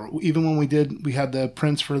look at. Or even when we had the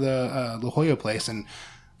prints for the La Jolla place, and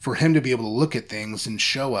for him to be able to look at things and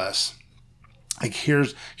show us, like,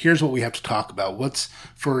 here's what we have to talk about. What's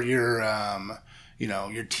for your,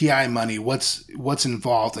 your TI money, what's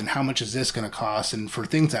involved, and how much is this going to cost? And for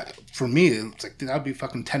things that, for me, it's like, that'd be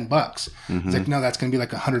fucking $10. Mm-hmm. It's like, no, that's going to be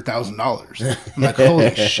like $100,000. I'm like,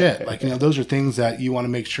 holy shit. Like, those are things that you want to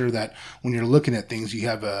make sure that when you're looking at things, you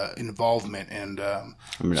have involvement. And,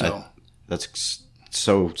 that's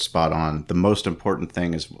so spot on. The most important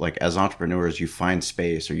thing is, like, as entrepreneurs, you find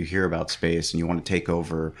space, or you hear about space and you want to take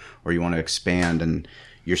over, or you want to expand, and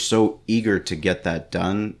you're so eager to get that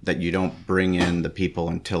done that you don't bring in the people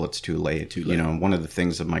until it's too late. One of the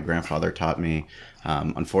things that my grandfather taught me,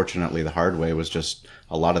 unfortunately the hard way, was just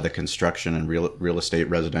a lot of the construction and real estate,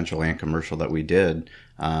 residential and commercial, that we did.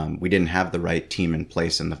 We didn't have the right team in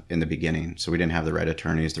place in the beginning. So we didn't have the right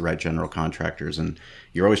attorneys, the right general contractors, and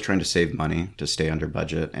you're always trying to save money to stay under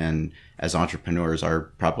budget. And as entrepreneurs,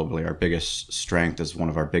 probably our biggest strength is one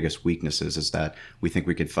of our biggest weaknesses is that we think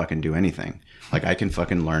we could fucking do anything. Like, I can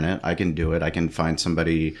fucking learn it. I can do it. I can find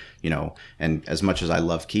somebody, and as much as I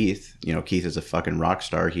love Keith, Keith is a fucking rock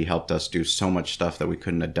star. He helped us do so much stuff that we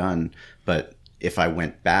couldn't have done. But if I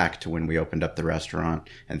went back to when we opened up the restaurant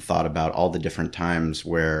and thought about all the different times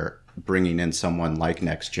where bringing in someone like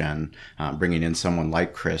NEXGEN, bringing in someone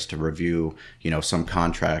like Chris to review, some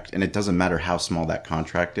contract, and it doesn't matter how small that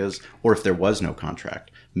contract is, or if there was no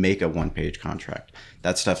contract, make a one-page contract.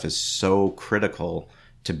 That stuff is so critical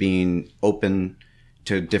to being open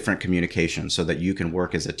to different communication so that you can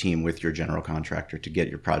work as a team with your general contractor to get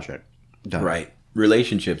your project done. Right.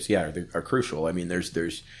 Relationships, are crucial. I mean,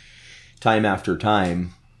 there's time after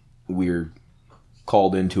time we're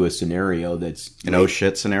called into a scenario that's an oh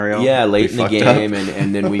shit scenario. Yeah, late in the game,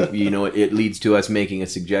 and then we, it leads to us making a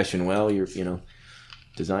suggestion. Well,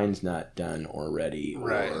 design's not done or ready,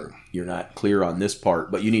 right, or you're not clear on this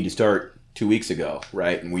part, but you need to start 2 weeks ago,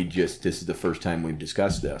 right? And this is the first time we've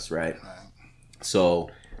discussed this, right?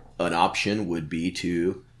 So an option would be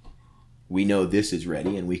we know this is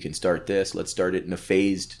ready and we can start this. Let's start it in a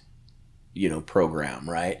phased, program,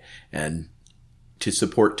 right? And to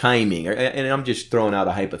support timing, and I'm just throwing out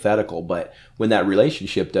a hypothetical, but when that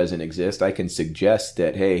relationship doesn't exist, I can suggest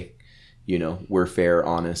that, hey, we're fair,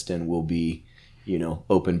 honest, and we'll be,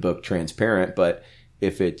 open book, transparent. But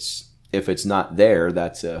if it's not there,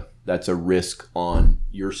 that's a risk on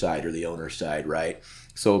your side or the owner's side, right?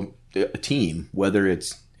 So a team, whether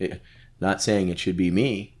it's, not saying it should be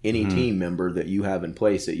me, any team member that you have in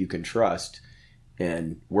place that you can trust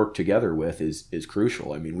and work together with is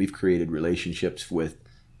crucial. I mean, we've created relationships with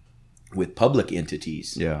public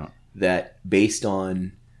entities that, based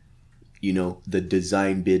on, the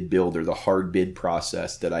design bid build or the hard bid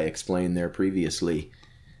process that I explained there previously,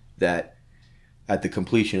 that at the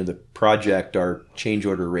completion of the project, our change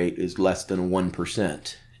order rate is less than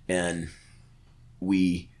 1%. And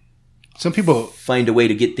some people find a way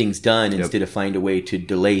to get things done instead of find a way to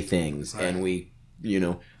delay things. Right. And we,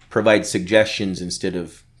 provide suggestions instead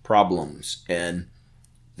of problems. And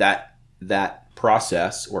that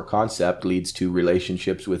process or concept leads to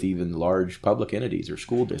relationships with even large public entities or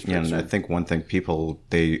school districts. Yeah, and I think one thing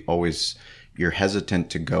you're hesitant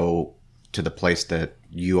to go to the place that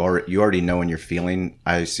you already know and you're feeling.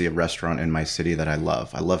 I see a restaurant in my city that I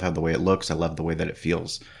love. I love how the way it looks. I love the way that it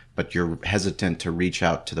feels. But you're hesitant to reach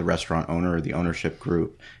out to the restaurant owner or the ownership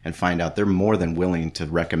group and find out they're more than willing to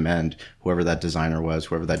recommend whoever that designer was,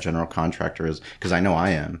 whoever that general contractor is, because I know I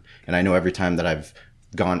am. And I know every time that I've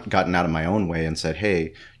gotten out of my own way and said,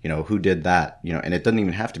 hey, who did that? And it doesn't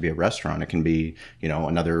even have to be a restaurant. It can be,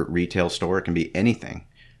 another retail store. It can be anything.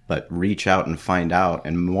 But reach out and find out.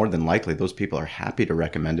 And more than likely, those people are happy to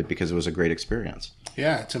recommend it because it was a great experience.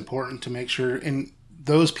 Yeah, it's important to make sure. And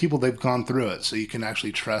those people, they've gone through it, so you can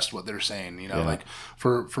actually trust what they're saying. Like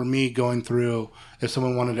for me going through if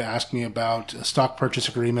someone wanted to ask me about a stock purchase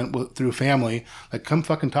agreement through family, like, come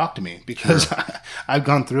fucking talk to me, because I've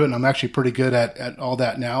gone through it, and I'm actually pretty good at all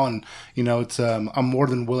that now. And, it's, I'm more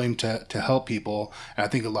than willing to help people. And I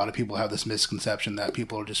think a lot of people have this misconception that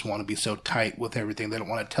people just want to be so tight with everything. They don't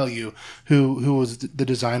want to tell you who was the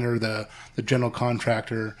designer, the general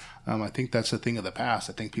contractor. I think that's a thing of the past.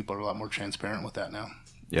 I think people are a lot more transparent with that now.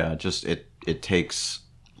 Yeah, just it takes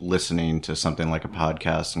listening to something like a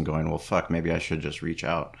podcast and going, well, fuck, maybe I should just reach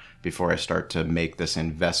out before I start to make this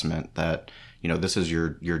investment that, this is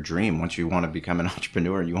your dream. Once you want to become an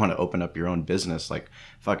entrepreneur and you want to open up your own business, like,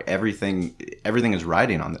 fuck, everything is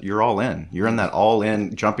riding on that. You're all in. You're in that all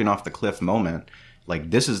in, jumping off the cliff moment. Like,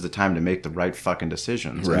 this is the time to make the right fucking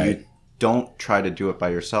decisions. Right. And you don't try to do it by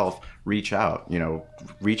yourself. Reach out,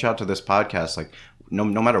 reach out to this podcast. Like, no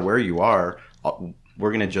matter where you are, we're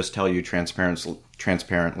going to just tell you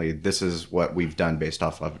transparently, this is what we've done based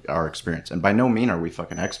off of our experience. And by no means are we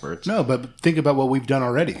fucking experts. No, but think about what we've done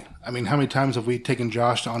already. I mean, how many times have we taken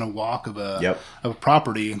Josh on a walk of a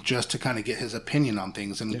property just to kind of get his opinion on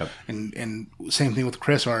things? And and same thing with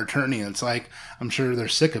Chris, our attorney. And it's like, I'm sure they're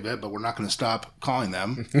sick of it, but we're not going to stop calling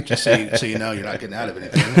them, just so you know you're not getting out of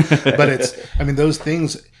anything. But it's, I mean, those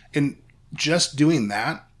things, and just doing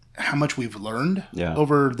that, how much we've learned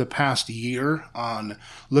over the past year on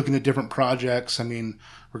looking at different projects. I mean,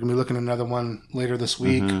 we're going to be looking at another one later this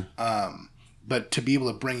week. But to be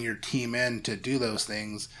able to bring your team in to do those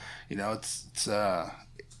things, it's a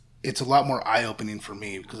lot more eye-opening for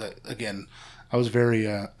me, because I was very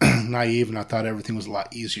naive, and I thought everything was a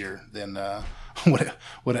lot easier than what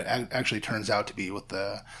it actually turns out to be, with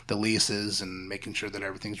the leases and making sure that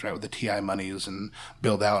everything's right with the TI monies and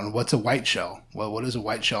build out. And what's a white shell? Well, what does a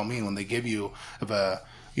white shell mean when they give you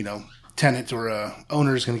tenant or a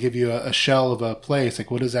owner is going to give you a shell of a place? Like,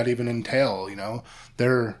 what does that even entail?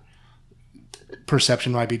 Their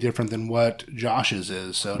perception might be different than what Josh's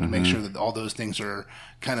is. So to make sure that all those things are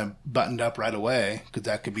kind of buttoned up right away, because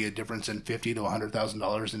that could be a difference in $50,000 to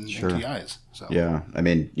 $100,000 in TIs. So yeah, I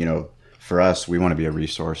mean, for us, we want to be a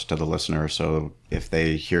resource to the listener. So if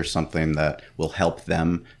they hear something that will help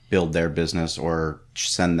them build their business, or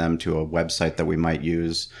send them to a website that we might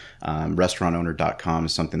use, restaurantowner.com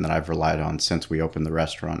is something that I've relied on since we opened the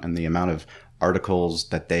restaurant. And the amount of articles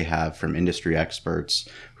that they have from industry experts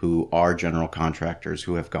who are general contractors,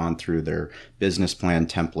 who have gone through their business plan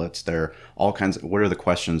templates, they're all kinds of, what are the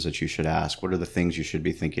questions that you should ask? What are the things you should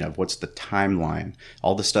be thinking of? What's the timeline?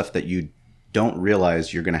 All the stuff that you don't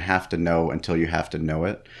realize you're going to have to know until you have to know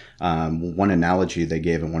it. One analogy they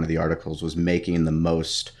gave in one of the articles was making the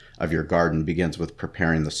most of your garden begins with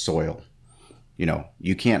preparing the soil.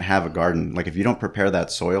 You can't have a garden. Like, if you don't prepare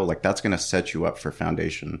that soil, like, that's going to set you up for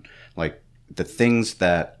foundation. Like, the things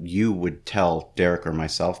that you would tell Derek or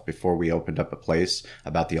myself before we opened up a place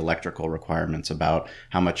about the electrical requirements, about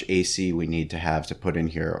how much AC we need to have to put in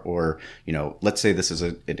here, or, let's say this is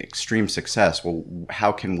an extreme success. Well,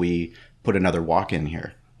 how can we put another walk-in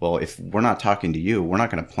here? Well, if we're not talking to you, we're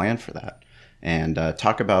not going to plan for that. And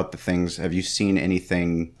talk about the things. Have you seen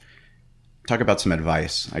anything? Talk about some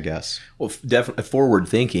advice, I guess. Well, definitely forward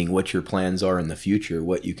thinking, what your plans are in the future,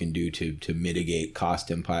 what you can do to mitigate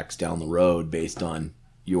cost impacts down the road based on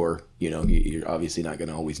you're obviously not going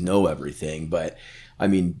to always know everything. But I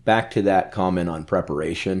mean, back to that comment on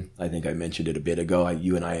preparation, I think I mentioned it a bit ago.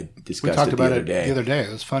 You and I had discussed it the other day. The other day.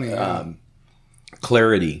 It was funny.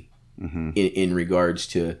 Clarity in regards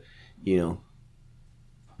to,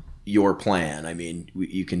 your plan. I mean,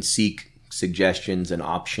 you can seek suggestions and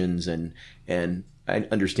options, and I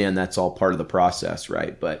understand that's all part of the process,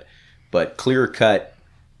 right? But clear cut,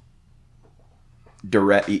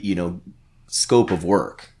 direct, scope of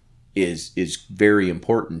work is very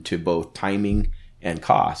important to both timing and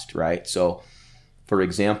cost, right? So, for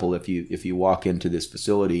example, if you walk into this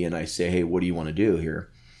facility and I say, hey, what do you want to do here?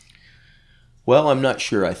 Well, I'm not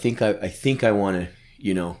sure. I think I want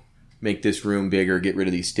to, make this room bigger, get rid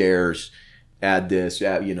of these stairs, add this,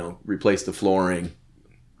 replace the flooring,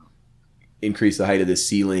 increase the height of this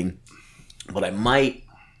ceiling. But I might,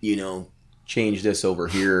 change this over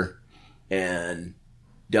here, and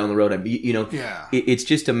down the road, it's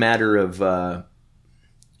just a matter of,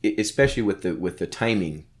 especially with the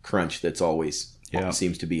timing crunch that's always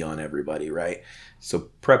seems to be on everybody, right? So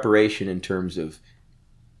preparation in terms of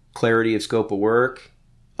clarity of scope of work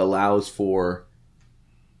allows for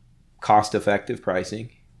cost-effective pricing,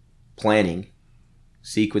 planning,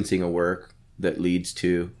 sequencing of work that leads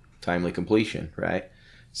to timely completion, right?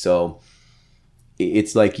 So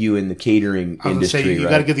it's like you in the catering I was industry. gonna say you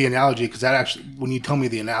right? got to give the analogy because that actually, when you tell me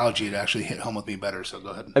the analogy, it actually hit home with me better. So go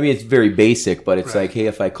ahead. I mean, it's very basic, but it's Right. like, hey,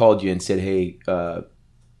 if I called you and said, hey, I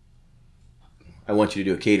want you to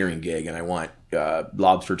do a catering gig, and I want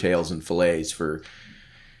lobster tails and fillets for,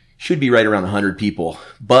 should be right around 100 people,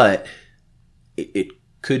 but it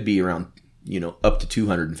could be around, up to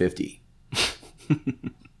 250.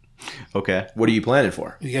 Okay. What are you planning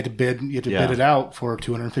for? You have to bid. You have to Yeah. bid it out for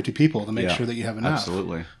 250 people to make Yeah. sure that you have enough.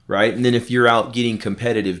 Absolutely. Right? And then if you're out getting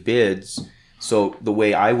competitive bids, so the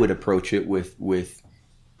way I would approach it with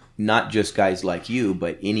not just guys like you,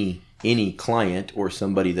 but any client or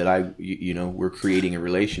somebody that we're creating a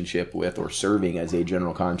relationship with or serving as a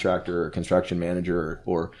general contractor or construction manager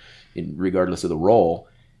or regardless of the role,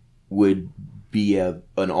 would be an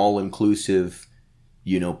all-inclusive,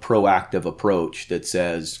 proactive approach that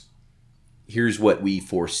says, here's what we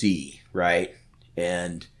foresee, right?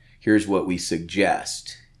 And here's what we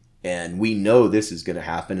suggest. And we know this is going to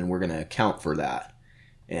happen and we're going to account for that.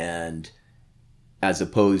 And as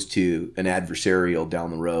opposed to an adversarial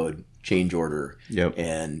down the road change order Yep.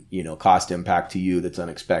 and, cost impact to you that's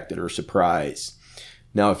unexpected or surprise.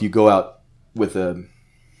 Now, if you go out with a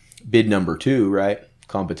bid number 2, right?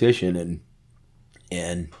 Competition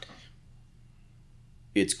and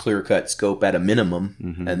it's clear-cut scope at a minimum,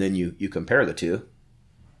 Mm-hmm. and then you compare the two.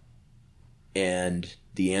 And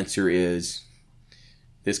the answer is,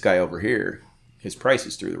 this guy over here, his price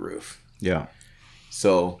is through the roof. Yeah.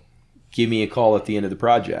 So give me a call at the end of the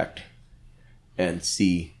project and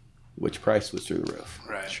see which price was through the roof.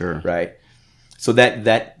 Right. Sure. Right? So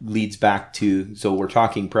that leads back to, so we're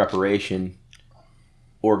talking preparation,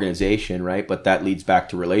 organization, right? But that leads back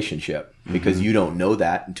to relationship because you don't know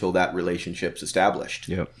that until that relationship's established.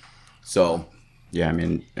 Yep. So Yeah, I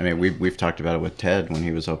mean, we've talked about it with Ted when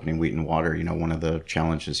he was opening Wheat and Water. One of the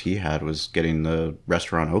challenges he had was getting the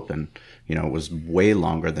restaurant open. It was way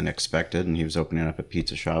longer than expected, and he was opening up a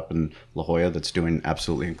pizza shop in La Jolla that's doing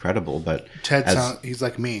absolutely incredible. But He's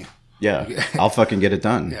like me. yeah, I'll fucking get it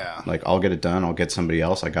done. Yeah. Like, I'll get it done. I'll get somebody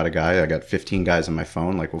else. I got a guy. I got 15 guys on my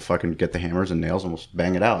phone. Like, we'll fucking get the hammers and nails and we'll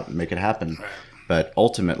bang it out and make it happen. Right. But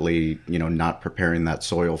ultimately, not preparing that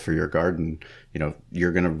soil for your garden,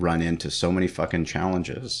 you're going to run into so many fucking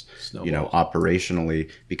challenges,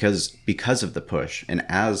 operationally because of the push. And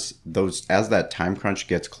as that time crunch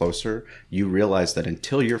gets closer, you realize that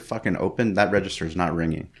until you're fucking open, that register is not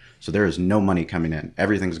ringing. So there is no money coming in.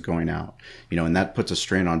 Everything's going out, and that puts a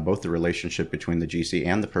strain on both the relationship between the GC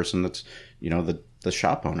and the person that's, the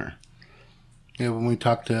shop owner. Yeah, when we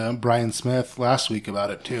talked to Brian Smith last week about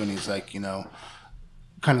it too, and he's like,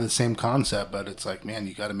 kind of the same concept, but it's like, man,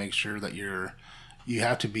 you got to make sure that you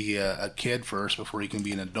have to be a kid first before you can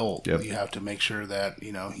be an adult. Yep. You have to make sure that,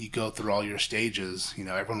 you go through all your stages.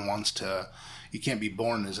 Everyone wants to, you can't be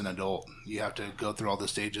born as an adult. You have to go through all the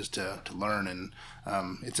stages to learn. And,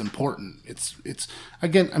 it's important. It's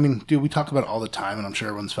again, I mean, dude, we talk about it all the time and I'm sure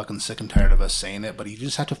everyone's fucking sick and tired of us saying it, but you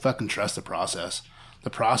just have to fucking trust the process.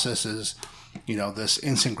 The process is, this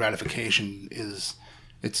instant gratification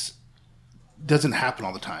doesn't happen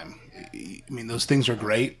all the time. I mean, those things are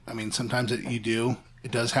great. I mean, sometimes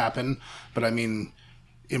it does happen, but I mean,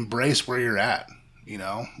 embrace where you're at.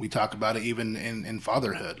 We talk about it even in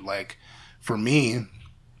fatherhood. Like, for me,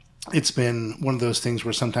 it's been one of those things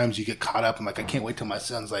where sometimes you get caught up. I'm like, I can't wait till my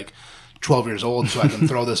son's like 12 years old so I can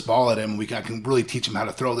throw this ball at him. I can really teach him how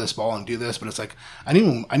to throw this ball and do this. But it's like, I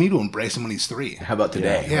need to embrace him when he's 3. how about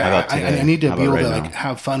today? Yeah, How about today? I need to How be about able to right like now?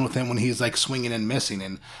 have fun with him when he's like swinging and missing.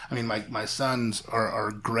 And I mean, my sons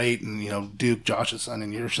are great, and Duke, Josh's son,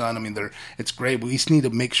 and your son. I mean, it's great. But we just need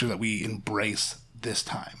to make sure that we embrace this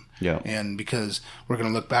time. Yeah. And because we're going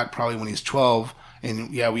to look back probably when he's 12.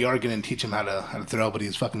 And yeah, we are going to teach him how to throw, but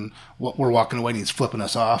he's fucking. We're walking away and he's flipping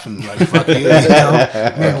us off and like, fuck you,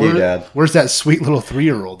 Man, you, Dad. Where's that sweet little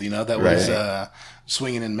 3-year-old? That was Right.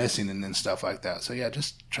 swinging and missing and stuff like that. So yeah,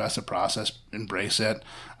 just trust the process, embrace it.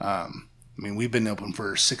 I mean, we've been open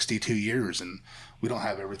for 62 years and we don't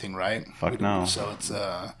have everything right. Fuck no. So it's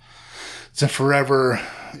a forever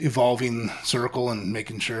evolving circle, and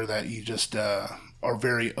making sure that you just are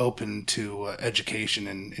very open to education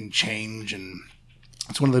and change. And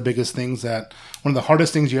it's one of the biggest things one of the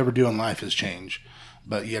hardest things you ever do in life is change,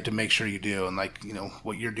 but you have to make sure you do. And like,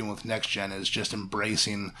 what you're doing with NEXGEN is just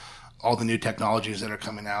embracing all the new technologies that are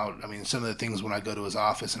coming out. I mean, some of the things when I go to his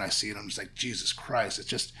office and I see it, I'm just like, Jesus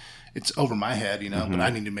Christ, it's over my head, but I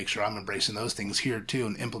need to make sure I'm embracing those things here too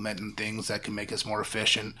and implementing things that can make us more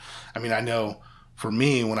efficient. I mean, I know for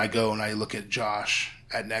me, when I go and I look at Josh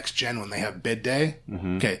at NEXGEN when they have bid day,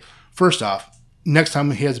 okay, first off, next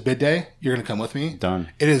time he has bid day, you're going to come with me. Done.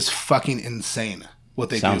 It is fucking insane what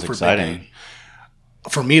they Sounds do for exciting. bid day.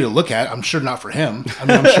 For me to look at, I'm sure not for him. I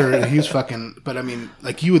mean, I'm sure he's fucking, but I mean,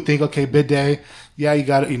 like you would think, okay, bid day. Yeah, you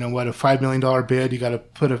got, you know what, a $5 million bid. You got to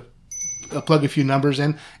put plug a few numbers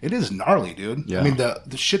in. It is gnarly, dude. Yeah. I mean, the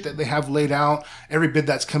shit that they have laid out, every bid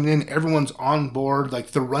that's coming in, everyone's on board.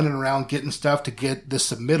 Like they're running around getting stuff to get the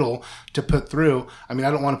submittal to put through. I mean,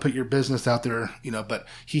 I don't want to put your business out there, you know, but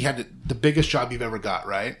he had the biggest job you've ever got,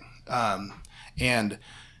 right? And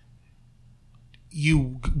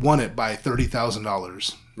you won it by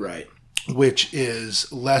 $30,000, Right. which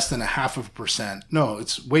is less than 0.5%. No,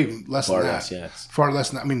 it's way less Far than less, that. yes. Far less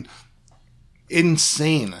than that. I mean,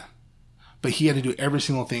 insane. But he had to do every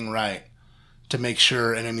single thing right to make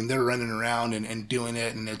sure. And I mean, they're running around and doing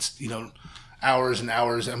it, and it's, you know, hours and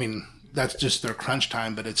hours. I mean, that's just their crunch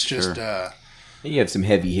time, but it's just, You have some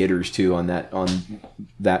heavy hitters too on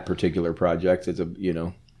that particular project. It's a, you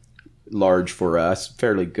know, large for us,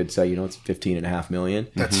 fairly good say, you know, it's $15.5 million.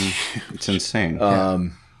 that's It's insane.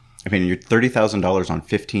 I mean, your $30,000 on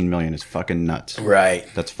 $15 million is fucking nuts. Right.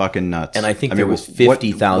 That's fucking nuts. And I think mean, there was what-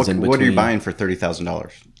 $50,000 What are you between- buying for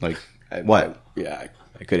 $30,000? Like what? Yeah,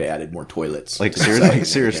 I could have added more toilets. Like, to the seriously? site,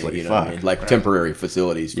 Seriously, you know what I fuck. mean? Like temporary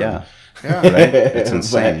facilities. Yeah. yeah. Right? It's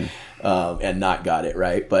insane. And not got it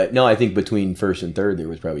right. But no, I think between first and third there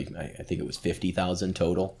was probably, I think it was 50,000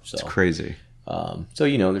 total. So Crazy. so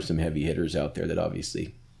you know, there's some heavy hitters out there that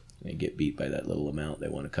obviously they get beat by that little amount. They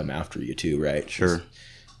want to come after you too, right? Sure.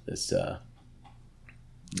 This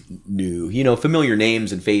new, you know, familiar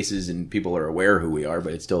names and faces, and people are aware who we are,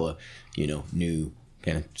 but it's still a, you know, new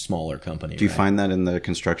kind of smaller company. Do you find that in the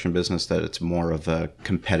construction business that it's more of a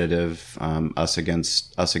competitive us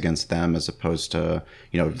against them, as opposed to,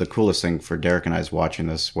 you know, the coolest thing for Derek and I is watching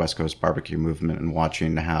this West Coast barbecue movement and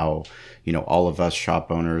watching how, you know, all of us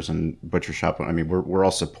shop owners and butcher shop, I mean, we're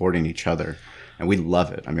all supporting each other. And we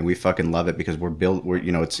love it. I mean, we fucking love it because we're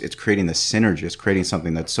you know, it's creating the synergy. It's creating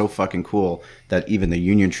something that's so fucking cool that even the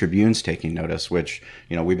Union Tribune's taking notice, which,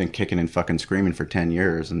 you know, we've been kicking and fucking screaming for 10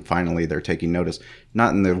 years. And finally they're taking notice,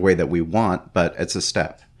 not in the way that we want, but it's a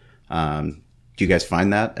step. Do you guys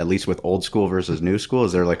find that, at least with old school versus new school?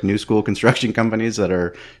 Is there like new school construction companies that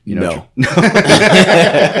are, you know? No.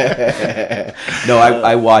 No,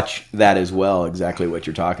 I watch that as well, exactly what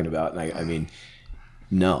you're talking about. And I mean,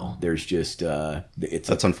 no, there's just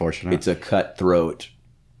That's unfortunate. It's a cutthroat,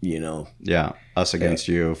 you know. Yeah, us against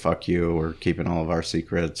you, fuck you, we're keeping all of our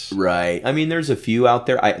secrets. Right. I mean, there's a few out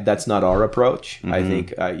there. That's not our approach. I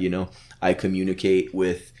think, you know, I communicate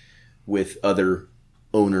with other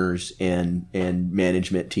owners and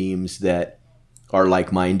management teams that are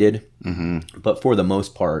like-minded. Mm-hmm. But for the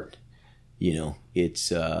most part, you know,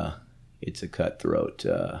 it's a cutthroat.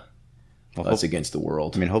 Us against the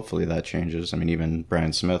world. I mean, hopefully that changes. I mean, even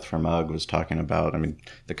Brian Smith from UGG was talking about, I mean,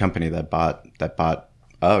 the company that bought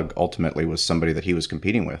UGG ultimately was somebody that he was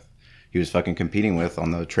competing with. He was fucking competing with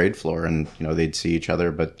on the trade floor, and, you know, they'd see each other,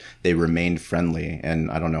 but they remained friendly. And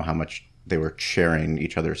I don't know how much they were sharing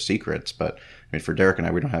each other's secrets, but I mean, for Derek and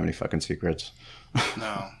I, we don't have any fucking secrets.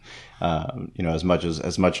 No. You know, as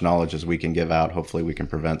much knowledge as we can give out, hopefully we can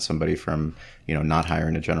prevent somebody from, you know, not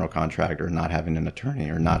hiring a general contractor, not having an attorney,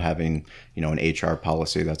 or not having, you know, an HR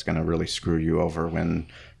policy that's going to really screw you over when,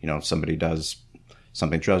 you know, something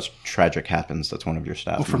tragic happens that's one of your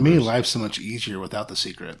staff. Well, for me, life's so much easier without the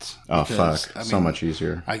secrets. Oh, Because, fuck. I So mean, much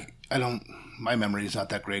easier. I don't, my memory is not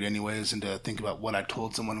that great anyways. And to think about what I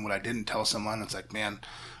told someone and what I didn't tell someone, it's like, man,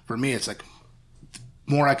 for me, it's like,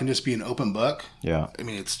 more I can just be an open book. Yeah. I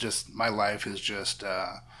mean, it's just, my life has just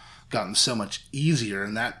gotten so much easier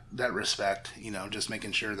in that respect, you know, just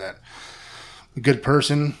making sure that a good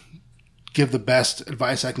person, give the best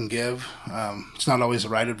advice I can give. It's not always the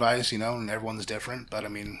right advice, you know, and everyone's different, but I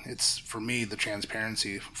mean, it's, for me, the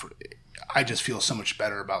transparency, I just feel so much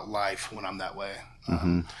better about life when I'm that way.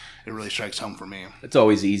 It really strikes home for me. It's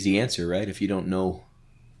always the easy answer, right? If you don't know,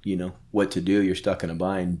 you know, what to do, you're stuck in a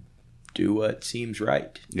bind. Do what seems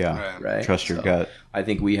right. Yeah. Right. Trust your gut. I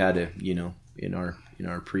think we had you know, in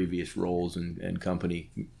our previous roles and company,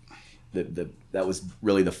 that was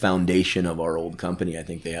really the foundation of our old company. I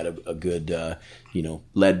think they had a good, you know,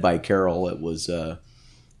 led by Carol. It was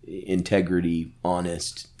integrity,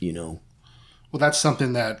 honest, you know. Well, that's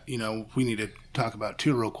something that, you know, we need to talk about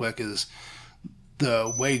too real quick, is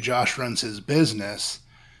the way Josh runs his business.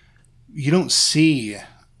 You don't see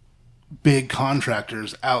big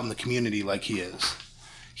contractors out in the community like he is.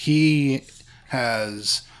 He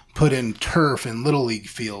has put in turf in Little League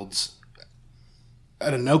fields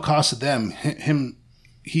at a no cost to them.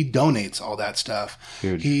 He donates all that stuff.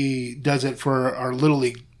 Huge. He does it for our Little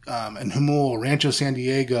League and Humul, Rancho San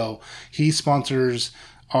Diego. He sponsors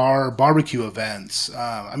our barbecue events.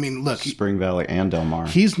 I mean, look, Spring Valley and Del Mar.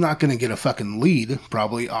 He's not going to get a fucking lead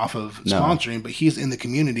probably off of sponsoring, but he's in the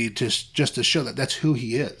community just to show that that's who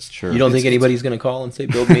he is. Sure. You don't think anybody's going to call and say,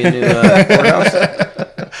 "Build me a new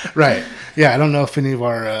courthouse"? Right. Yeah, I don't know if any of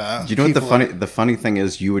our you know what the funny thing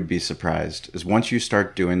is, you would be surprised, is once you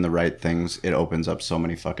start doing the right things, it opens up so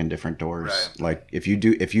many fucking different doors. Right. Like if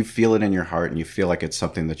you feel it in your heart and you feel like it's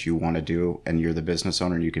something that you want to do and you're the business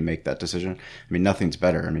owner and you can make that decision, I mean, nothing's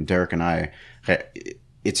better. I mean, Derek and I,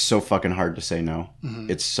 it's so fucking hard to say no.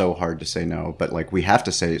 Mm-hmm. It's so hard to say no, but like we have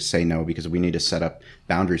to say no because we need to set up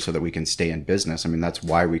boundaries so that we can stay in business. I mean, that's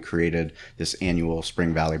why we created this annual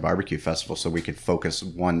Spring Valley Barbecue Festival, so we could focus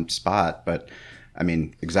one spot. But I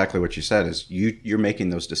mean, exactly what you said is you're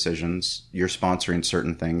making those decisions. You're sponsoring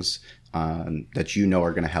certain things that you know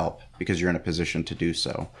are going to help because you're in a position to do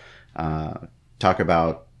so. Talk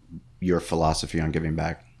about your philosophy on giving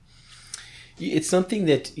back. It's something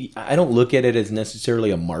that I don't look at it as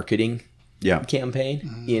necessarily a marketing campaign,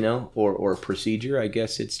 Mm-hmm. or a procedure. I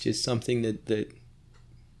guess it's just something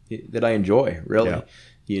that I enjoy, really.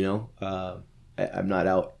 Yeah. I'm not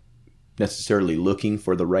out necessarily looking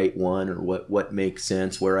for the right one or what makes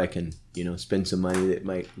sense, where I can, spend some money that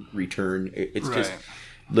might return. It's right. just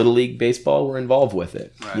Little League baseball, we're involved with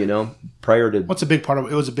it, right. Prior to... it was a big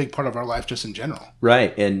part of our life just in general.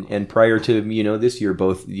 Right. And prior to, this year,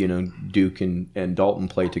 both, Duke and Dalton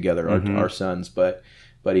played together, our sons, but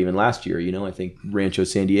even last year, I think Rancho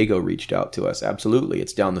San Diego reached out to us. Absolutely.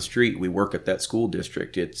 It's down the street. We work at that school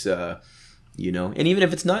district. It's, and even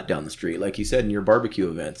if it's not down the street, like you said, in your barbecue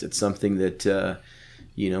events, it's something that,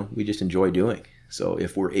 we just enjoy doing. So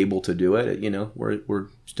if we're able to do it, we're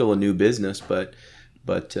still a new business, but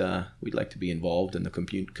we'd like to be involved in the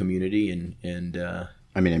community and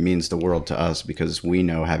I mean, it means the world to us because we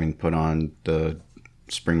know, having put on the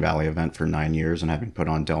Spring Valley event for 9 years and having put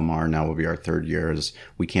on Del Mar, now will be our 3rd year, is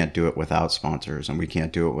we can't do it without sponsors and we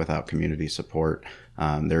can't do it without community support.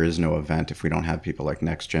 There is no event if we don't have people like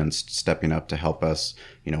NEXGEN stepping up to help us,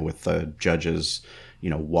 with the judges,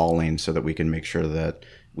 walling so that we can make sure that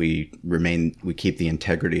we keep the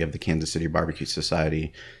integrity of the Kansas City Barbecue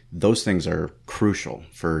Society. Those things are crucial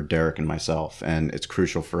for Derek and myself, and it's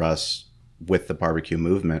crucial for us with the barbecue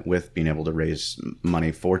movement, with being able to raise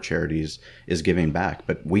money for charities, is giving back.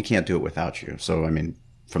 But we can't do it without you. So, I mean,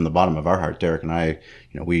 from the bottom of our heart, Derek and I,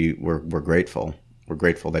 we're grateful. We're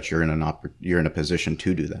grateful that you're in a position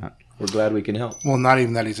to do that. We're glad we can help. Well, not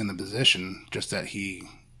even that he's in the position, just that he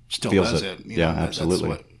still feels does it. it.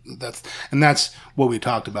 Absolutely. That's what we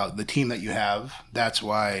talked about. The team that you have, that's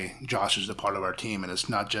why Josh is a part of our team, and it's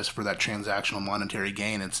not just for that transactional monetary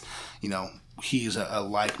gain. It's, he's a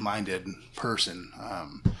like-minded person.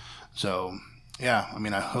 So yeah, I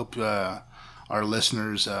mean, I hope our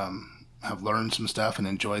listeners have learned some stuff and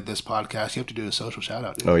enjoyed this podcast. You have to do a social shout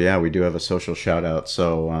out, dude. Oh yeah, we do have a social shout out.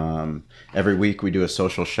 So every week we do a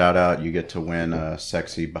social shout out. You get to win a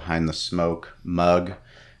sexy Behind the Smoke mug.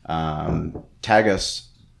 Tag us,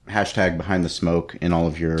 hashtag Behind the Smoke in all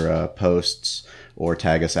of your posts, or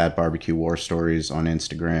tag us at Barbecue War Stories on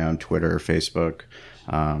Instagram, Twitter, Facebook.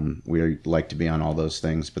 We like to be on all those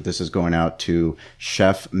things, but this is going out to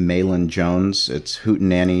Chef Malin Jones. It's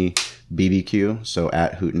Hootenanny BBQ, so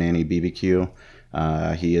at Hootenanny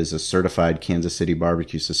BBQ. He is a certified Kansas City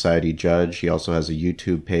Barbecue Society judge. He also has a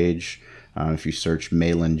YouTube page if you search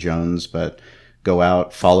Malin Jones, but go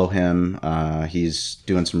out, follow him. He's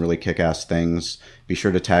doing some really kick-ass things. Be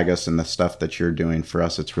sure to tag us in the stuff that you're doing. For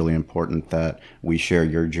us, it's really important that we share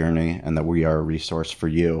your journey and that we are a resource for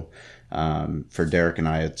you. For Derek and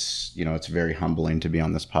I, it's very humbling to be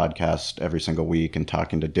on this podcast every single week and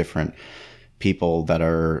talking to different people that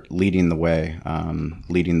are leading the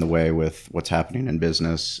way with what's happening in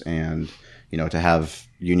business, and to have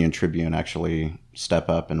Union Tribune actually step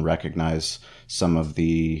up and recognize some of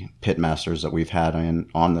the pit masters that we've had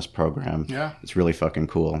on this program. Yeah, it's really fucking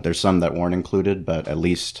cool. There's some that weren't included, but at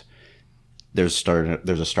least there's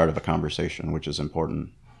a start of a conversation, which is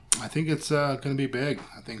important. I think it's going to be big.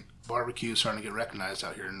 I think barbecue is starting to get recognized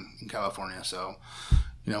out here in California. So,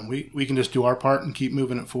 we can just do our part and keep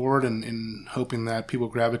moving it forward, and hoping that people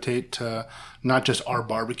gravitate to not just our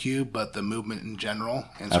barbecue, but the movement in general,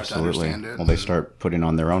 and start to understand it. Well, they start putting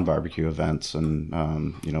on their own barbecue events and,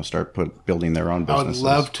 building their own businesses. I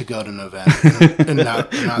would love to go to an event and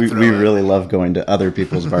not we throw it. really love going to other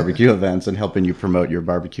people's barbecue events and helping you promote your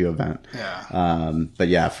barbecue event. Yeah. But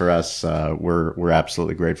yeah, for us, we're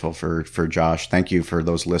absolutely grateful for Josh. Thank you for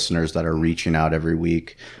those listeners that are reaching out every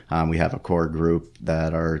week. We have a core group that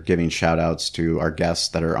that are giving shout outs to our guests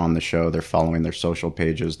that are on the show. They're following their social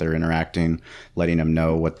pages. They're interacting, letting them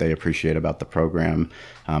know what they appreciate about the program,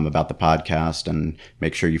 about the podcast. And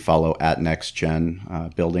make sure you follow at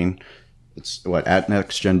NEXGEN Building. It's at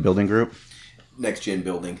NEXGEN Building Group? NEXGEN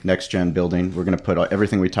Building. NEXGEN Building. We're going to put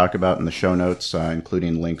everything we talk about in the show notes,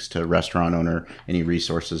 including links to restaurant owner, any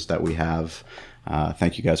resources that we have.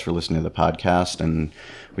 Thank you guys for listening to the podcast, and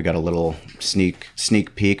we got a little sneak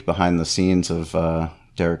peek behind the scenes of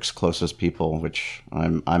Derek's closest people, which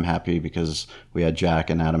I'm happy because we had Jack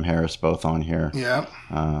and Adam Harris both on here. Yeah.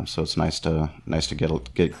 So it's nice to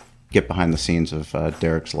get behind the scenes of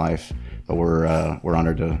Derek's life. But we're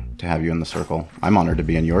honored to have you in the circle. I'm honored to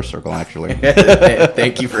be in your circle, actually.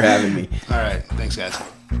 Thank you for having me. All right. Thanks, guys.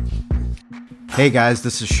 Hey guys,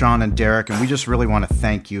 this is Sean and Derek, and we just really want to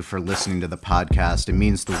thank you for listening to the podcast. It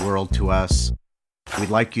means the world to us. We'd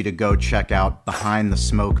like you to go check out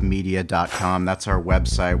BehindTheSmokeMedia.com. That's our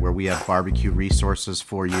website where we have barbecue resources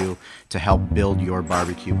for you to help build your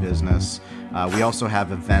barbecue business. We also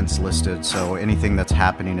have events listed, so anything that's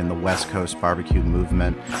happening in the West Coast barbecue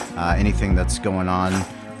movement, anything that's going on,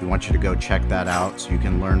 we want you to go check that out so you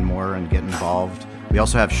can learn more and get involved. We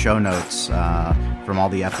also have show notes from all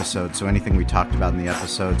the episodes, so anything we talked about in the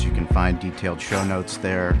episodes, you can find detailed show notes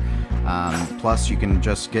there. Plus, you can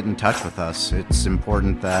just get in touch with us. It's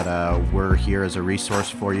important that we're here as a resource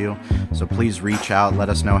for you, so please reach out. Let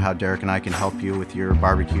us know how Derek and I can help you with your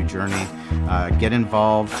barbecue journey. Get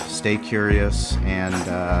involved, stay curious, and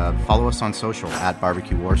follow us on social at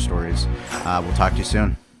Barbecue War Stories. We'll talk to you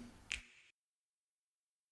soon.